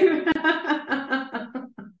you do?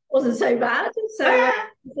 Wasn't so bad. So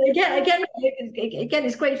again,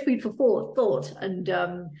 it's great food for thought. And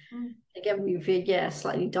again, we've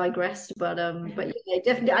slightly digressed, but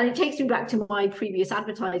definitely. And it takes me back to my previous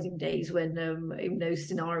advertising days when in those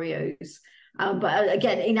scenarios. But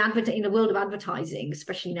again, in the world of advertising,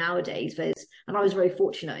 especially nowadays, and I was very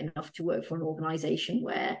fortunate enough to work for an organisation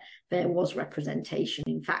where there was representation.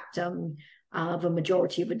 In fact, the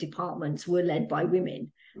majority of the departments were led by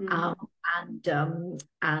women, and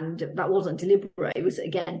that wasn't deliberate. It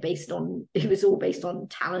was all based on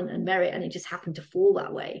talent and merit, and it just happened to fall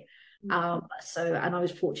that way. And I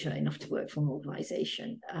was fortunate enough to work for an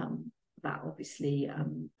organisation that obviously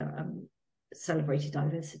celebrated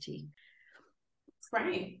diversity. It's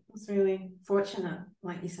great. It's really fortunate,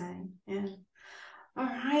 like you say. Yeah. All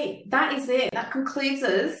right. That is it. That concludes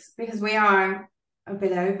us because we are a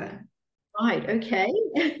bit over. Right, okay.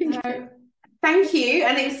 So, thank you.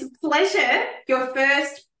 And it's a pleasure. Your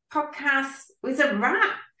first podcast was a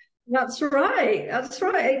wrap. That's right. That's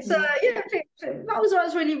right. It's yeah, that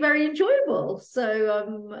was really very enjoyable.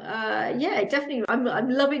 So yeah, definitely. I'm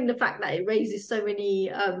loving the fact that it raises so many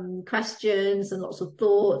questions and lots of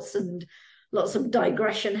thoughts and lots of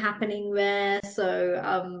digression happening there.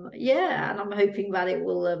 So yeah, and I'm hoping that it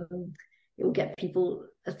will get people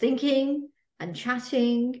thinking and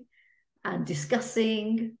chatting and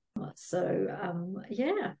discussing. So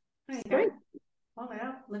yeah, it's great. Oh,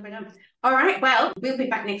 yeah, living up. All right. Well, we'll be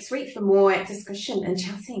back next week for more discussion and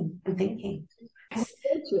chatting and thinking.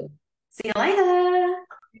 See you later.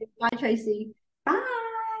 Bye, Tracy. Bye.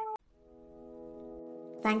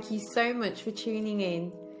 Thank you so much for tuning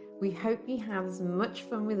in. We hope you had as much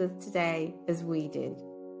fun with us today as we did.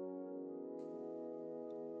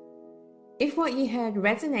 If what you heard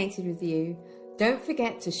resonated with you, don't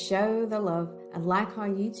forget to show the love and like our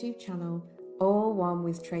YouTube channel, All One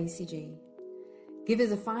with Tracy G. Give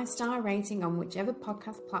us a 5-star rating on whichever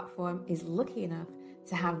podcast platform is lucky enough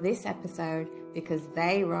to have this episode, because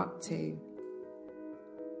they rock too.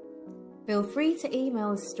 Feel free to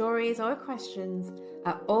email us stories or questions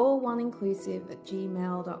at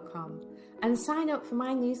alloneinclusive@gmail.com and sign up for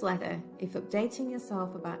my newsletter if updating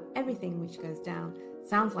yourself about everything which goes down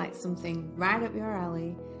sounds like something right up your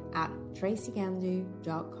alley at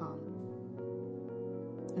tracygandu.com.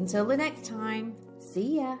 Until the next time,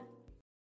 see ya!